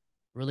researched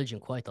religion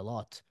quite a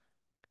lot,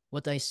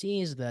 what I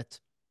see is that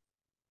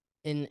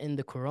in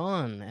the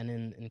Quran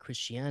and in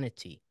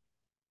Christianity,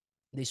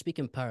 they speak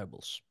in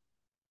parables,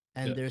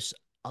 and Yeah. there's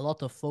a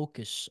lot of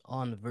focus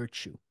on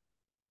virtue.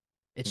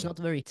 It's Mm. not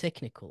very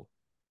technical,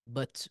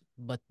 but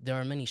there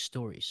are many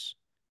stories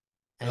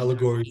and there are many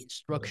Allegories. Yeah.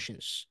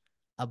 instructions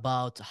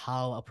about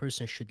how a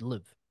person should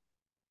live.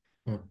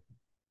 Mm.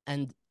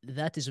 And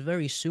that is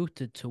very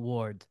suited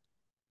toward,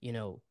 you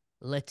know,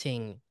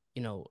 letting,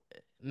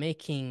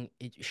 making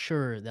it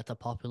sure that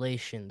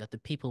that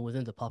the people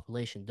within the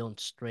population don't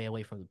stray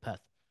away from the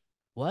path.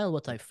 While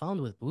what I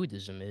found with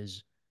Buddhism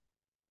is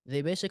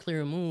they basically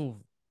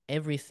remove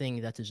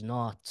everything that is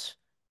not,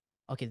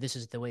 okay, this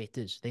is the way it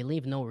is. They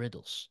leave no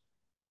riddles.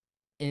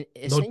 No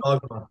Essentially,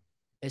 dogma.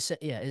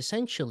 Yeah,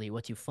 essentially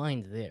what you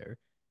find there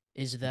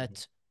is Mhm.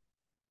 that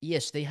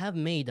yes, they have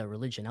made a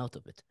religion out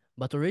of it,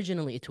 but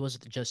originally it was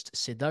just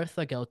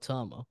Siddhartha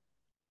Gautama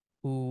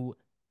who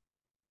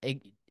eh,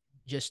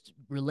 just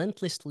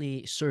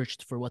relentlessly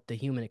searched for what the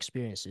human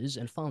experience is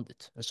and found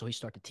it. And so he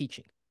started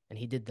teaching, and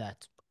he did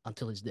that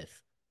until his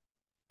death.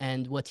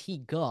 And what he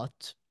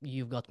got,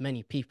 you've got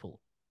many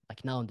people,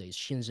 like nowadays,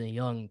 Shinzen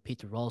Young,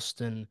 Peter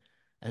Ralston,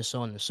 and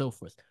so on and so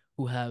forth,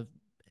 who have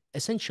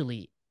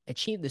essentially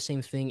achieved the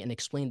same thing and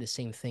explained the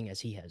same thing as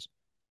he has.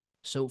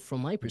 So,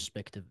 from my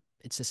perspective,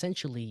 it's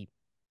essentially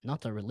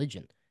not a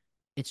religion.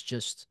 It's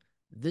just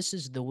this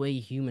is the way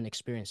human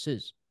experience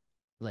is.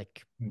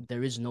 Like,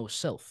 there is no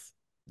self.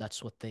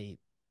 That's what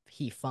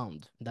he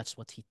found. That's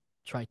what he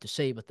tried to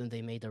say, but then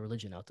they made a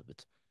religion out of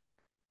it.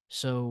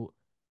 So,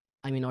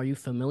 I mean, are you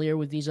familiar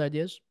with these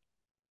ideas?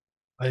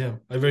 I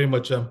am. I very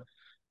much am.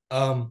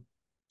 Um,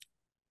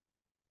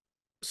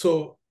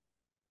 so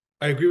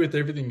I agree with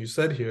everything you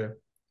said here,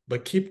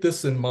 but keep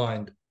this in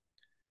mind.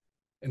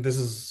 And this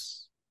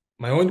is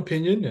my own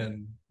opinion,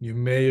 and you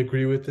may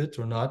agree with it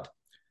or not.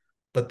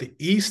 But the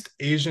East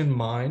Asian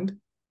mind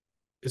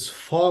is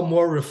far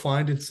more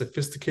refined and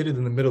sophisticated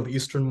than the Middle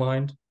Eastern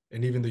mind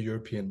and even the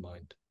European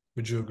mind.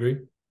 Would you agree?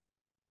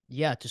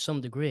 Yeah, to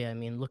some degree. I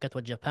mean, look at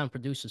what Japan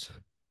produces.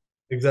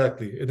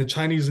 Exactly. And the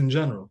Chinese in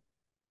general.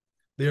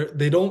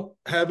 They don't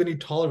have any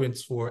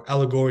tolerance for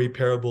allegory,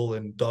 parable,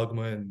 and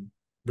dogma and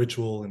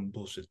ritual and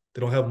bullshit.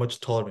 They don't have much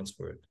tolerance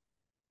for it.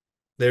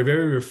 They're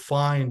very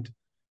refined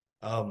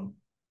um,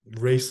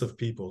 race of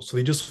people. So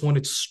they just want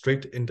it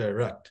straight and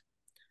direct.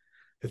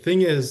 The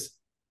thing is,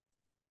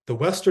 the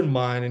Western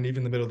mind and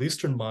even the Middle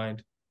Eastern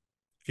mind,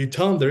 if you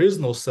tell him there is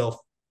no self,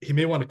 he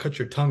may want to cut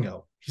your tongue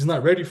out. He's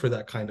not ready for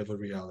that kind of a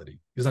reality.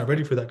 He's not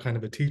ready for that kind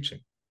of a teaching.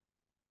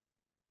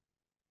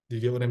 Do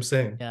you get what I'm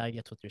saying? Yeah, I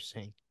get what you're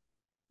saying.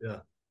 Yeah.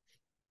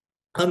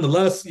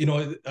 Nonetheless,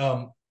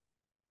 the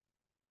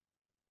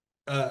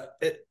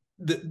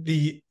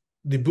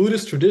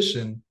Buddhist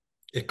tradition,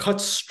 it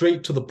cuts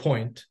straight to the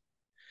point.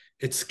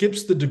 It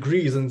skips the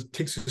degrees and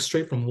takes you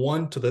straight from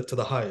one to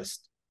the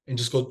highest, and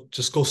just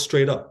go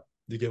straight up.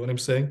 Do you get what I'm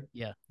saying?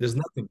 Yeah, There's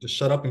nothing. Just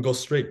shut up and go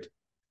straight.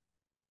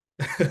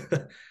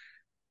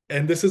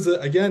 And this is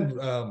again,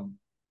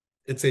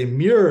 it's a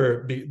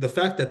mirror. The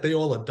fact that they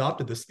all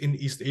adopted this in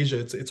East Asia,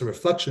 it's a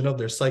reflection of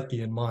their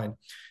psyche and mind.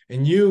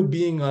 And you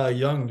being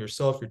young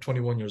yourself, you're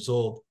 21 years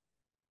old,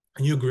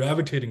 and you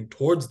gravitating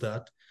towards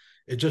that,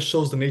 it just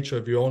shows the nature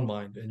of your own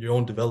mind and your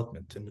own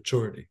development and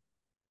maturity.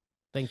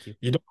 thank you.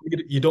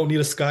 You don't need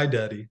a sky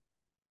daddy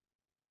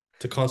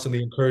to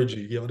constantly encourage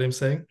you. You get what I'm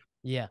saying?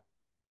 Yeah.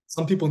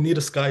 Some people need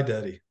a sky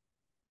daddy.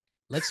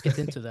 Let's get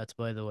into that,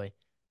 by the way,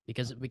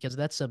 because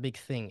that's a big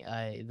thing.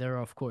 There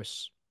are, of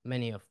course,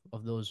 many of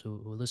those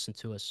who listen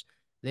to us.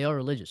 They are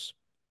religious,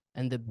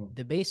 and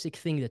the basic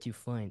thing that you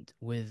find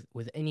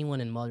with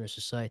anyone in modern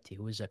society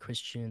who is a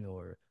Christian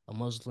or a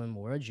Muslim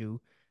or a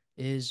Jew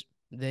is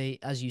they,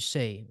 as you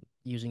say,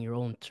 using your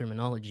own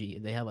terminology,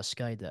 they have a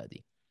sky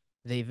daddy.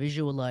 They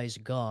visualize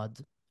God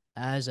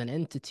as an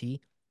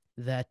entity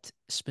that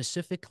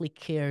specifically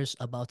cares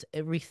about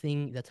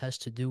everything that has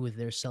to do with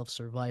their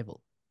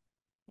self-survival,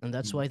 and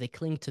that's why they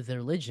cling to their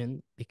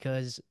religion,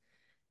 because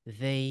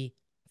they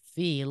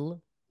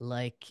feel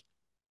like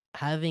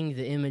having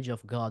the image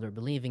of God or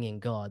believing in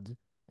God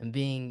and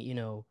being,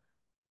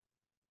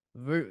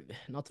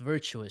 not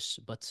virtuous,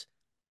 but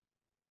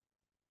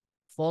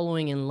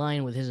following in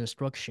line with his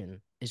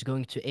instruction is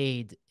going to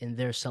aid in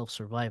their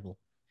self-survival.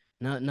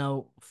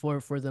 Now,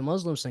 for the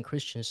Muslims and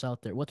Christians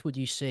out there, what would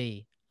you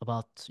say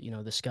about,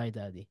 the Sky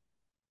Daddy?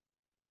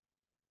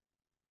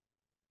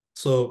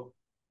 So,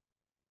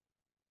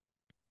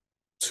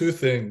 two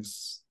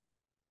things.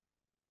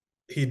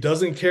 He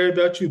doesn't care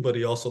about you, but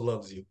he also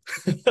loves you.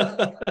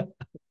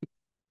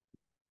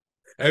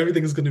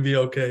 Everything's going to be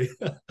okay.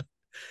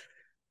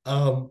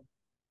 um,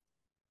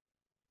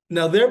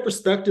 Now, their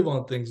perspective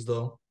on things,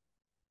 though,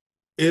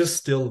 is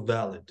still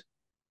valid.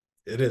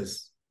 It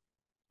is.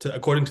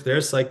 According to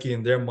their psyche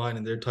and their mind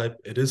and their type,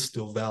 it is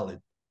still valid.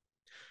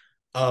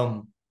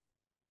 Um,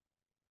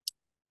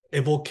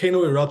 a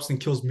volcano erupts and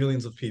kills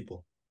millions of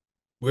people.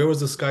 Where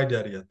was the Sky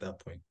Daddy at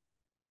that point?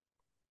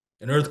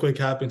 An earthquake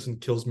happens and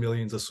kills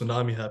millions. A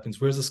tsunami happens.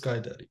 Where's the Sky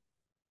Daddy?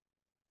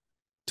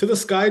 To the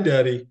Sky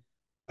Daddy,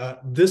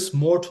 this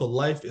mortal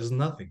life is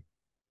nothing.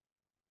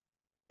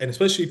 And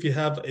especially if you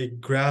have a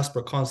grasp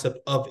or concept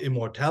of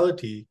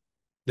immortality,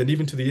 then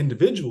even to the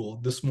individual,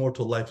 this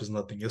mortal life is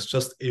nothing. It's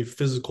just a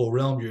physical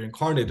realm you're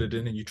incarnated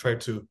in, and you try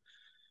to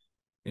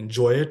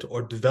enjoy it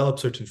or develop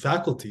certain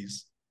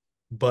faculties.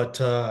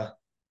 But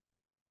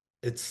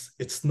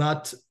it's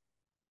not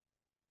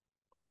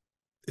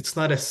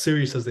as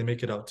serious as they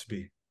make it out to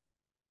be.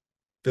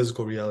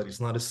 Physical reality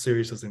is not as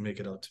serious as they make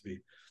it out to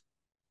be.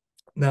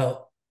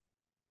 Now,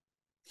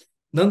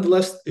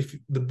 nonetheless, if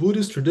the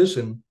Buddhist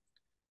tradition,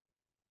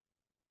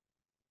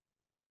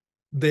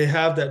 they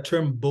have that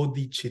term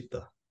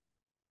bodhicitta,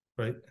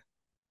 right?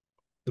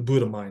 The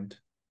Buddha mind.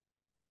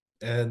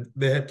 And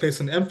they had placed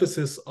an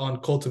emphasis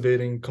on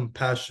cultivating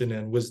compassion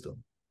and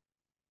wisdom.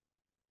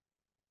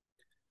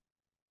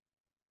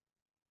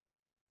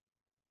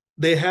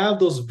 they have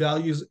those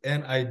values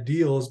and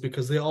ideals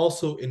because they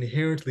also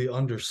inherently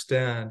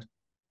understand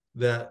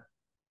that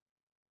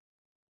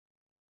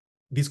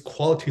these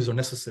qualities are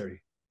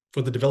necessary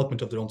for the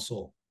development of their own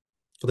soul,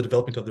 for the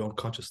development of their own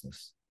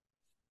consciousness.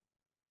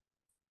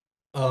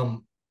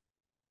 Um,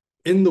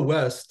 in the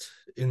West,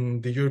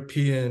 in the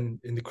European,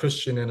 in the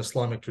Christian and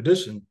Islamic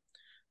tradition,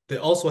 they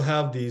also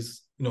have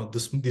these,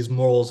 these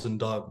morals and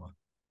dogma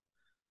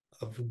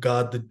of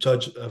God, the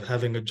judge, of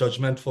having a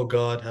judgmental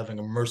God, having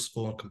a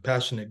merciful and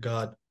compassionate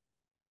God.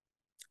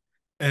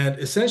 And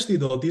essentially,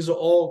 though, these are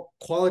all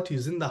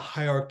qualities in the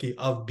hierarchy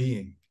of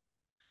being.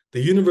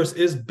 The universe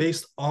is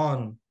based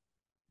on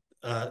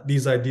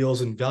these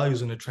ideals and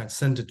values in a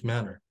transcendent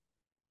manner.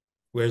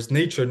 Whereas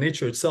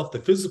nature itself, the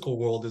physical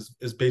world,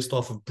 is based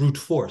off of brute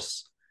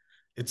force.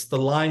 It's the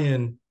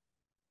lion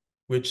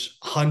which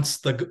hunts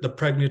the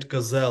pregnant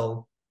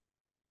gazelle,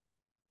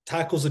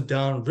 tackles it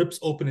down, rips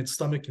open its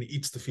stomach, and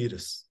eats the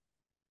fetus.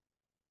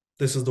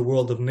 This is the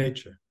world of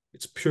nature.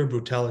 It's pure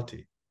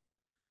brutality.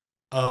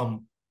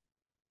 Um,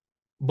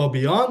 but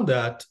beyond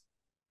that,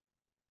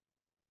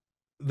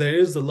 there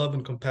is the love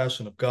and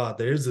compassion of God.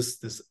 There is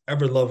this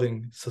ever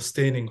loving,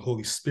 sustaining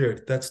Holy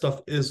Spirit. That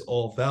stuff is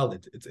all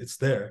valid. It's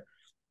there.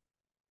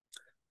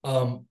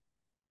 Um,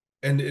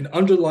 and an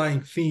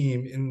underlying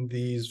theme in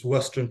these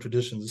Western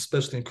traditions,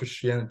 especially in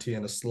Christianity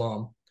and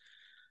Islam,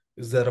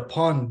 is that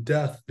upon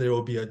death there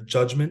will be a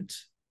judgment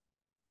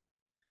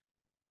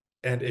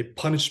and a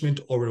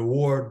punishment or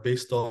reward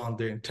based on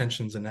their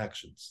intentions and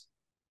actions.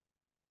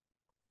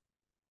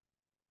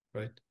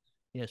 Right.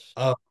 Yes.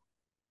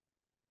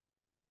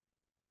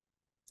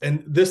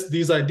 And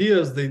these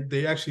ideas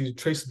they actually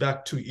trace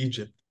back to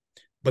Egypt,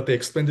 but they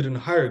explained it in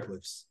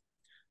hieroglyphs.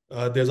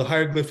 There's a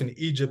hieroglyph in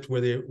Egypt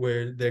where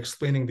they're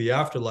explaining the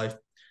afterlife.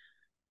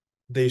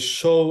 They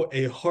show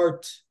a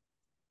heart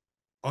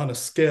on a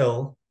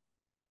scale,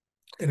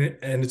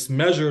 and it's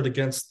measured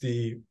against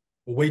the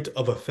weight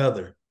of a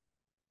feather.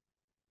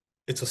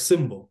 It's a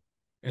symbol,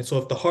 and so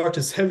if the heart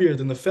is heavier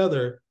than the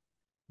feather,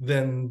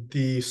 then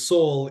the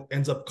soul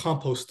ends up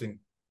composting.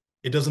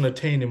 It doesn't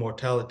attain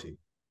immortality.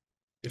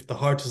 If the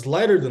heart is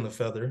lighter than the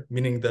feather,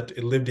 meaning that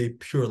it lived a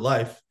pure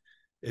life,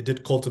 it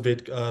did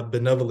cultivate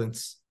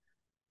benevolence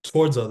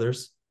towards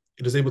others,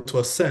 it is able to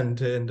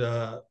ascend and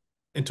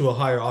into a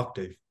higher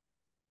octave.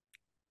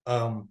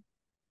 Um,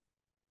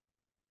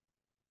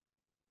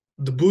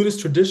 the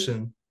Buddhist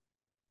tradition,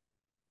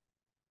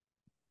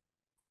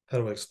 how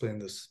do I explain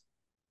this?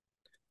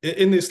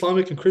 In the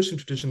Islamic and Christian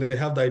tradition, they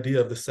have the idea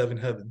of the seven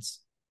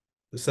heavens,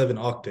 the seven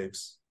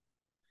octaves.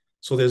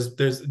 So there's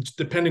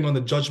depending on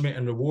the judgment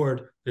and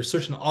reward, there's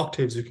certain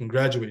octaves you can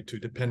graduate to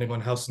depending on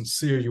how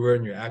sincere you are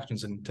in your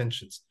actions and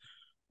intentions.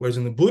 Whereas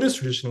in the Buddhist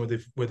tradition,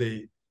 where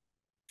they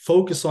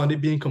focus on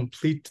it being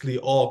completely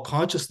all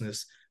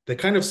consciousness, they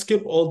kind of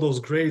skip all those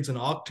grades and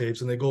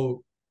octaves and they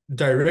go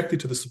directly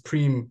to the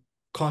supreme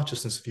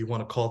consciousness, if you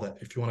want to call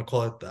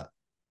it that.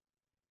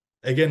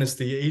 Again, it's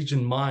the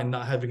Asian mind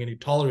not having any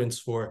tolerance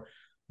for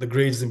the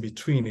grades in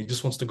between. It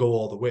just wants to go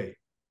all the way.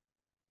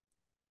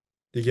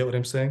 Do you get what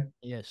I'm saying?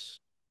 Yes.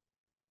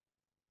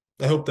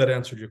 I hope that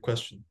answered your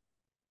question.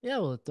 Yeah,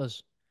 well, it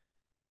does.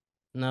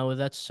 Now, with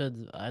that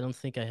said, I don't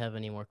think I have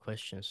any more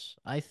questions.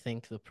 I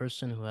think the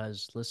person who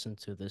has listened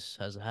to this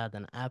has had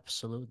an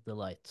absolute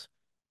delight.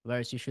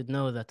 Whereas you should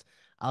know that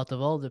out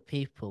of all the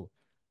people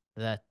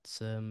that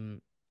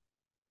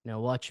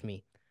watch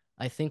me,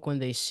 I think when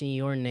they see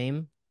your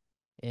name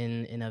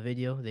in a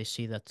video, they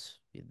see that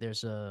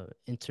there's a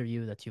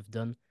interview that you've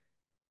done,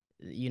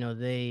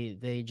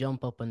 they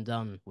jump up and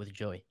down with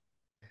joy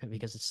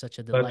because it's such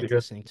a Glad to delight hear.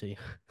 listening to you.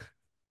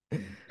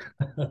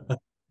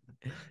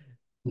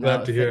 Glad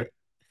Now, to hear.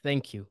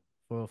 thank you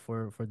for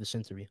this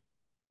interview.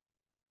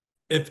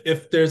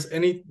 If there's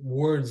any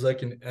words I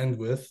can end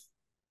with,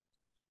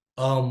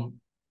 um,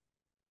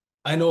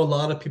 I know a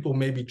lot of people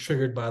may be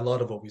triggered by a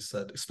lot of what we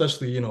said,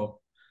 especially,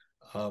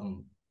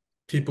 um,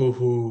 people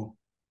who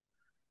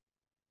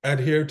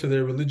adhere to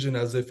their religion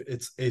as if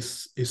it's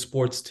a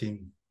sports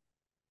team,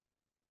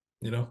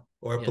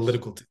 or a Yes,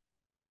 political team.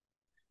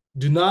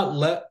 Do not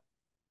let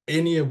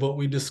any of what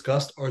we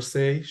discussed or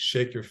say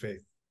shake your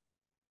faith.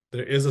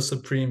 There is a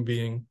supreme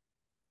being.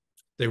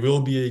 There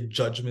will be a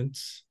judgment.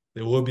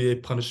 There will be a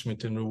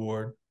punishment and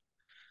reward.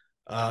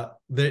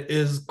 There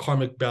is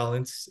karmic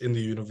balance in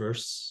the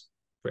universe.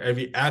 For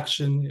every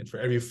action and for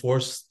every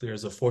force,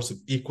 there's a force of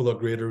equal or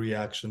greater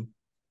reaction.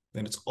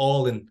 And it's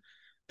all in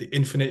the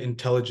infinite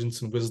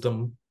intelligence and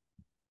wisdom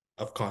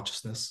of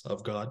consciousness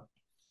of God.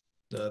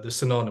 They're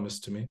synonymous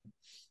to me.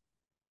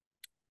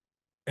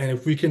 And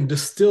if we can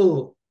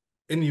distill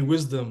any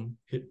wisdom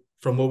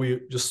from what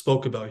we just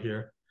spoke about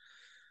here,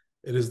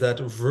 it is that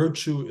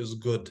virtue is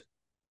good.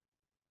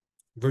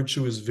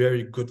 Virtue is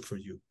very good for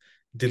you.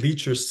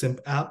 Delete your simp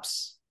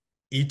apps,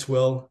 eat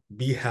well,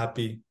 be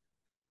happy,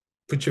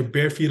 put your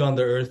bare feet on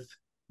the earth,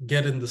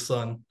 get in the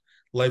sun.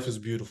 Life is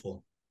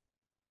beautiful.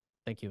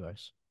 thank you,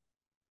 Varis.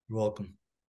 You're welcome.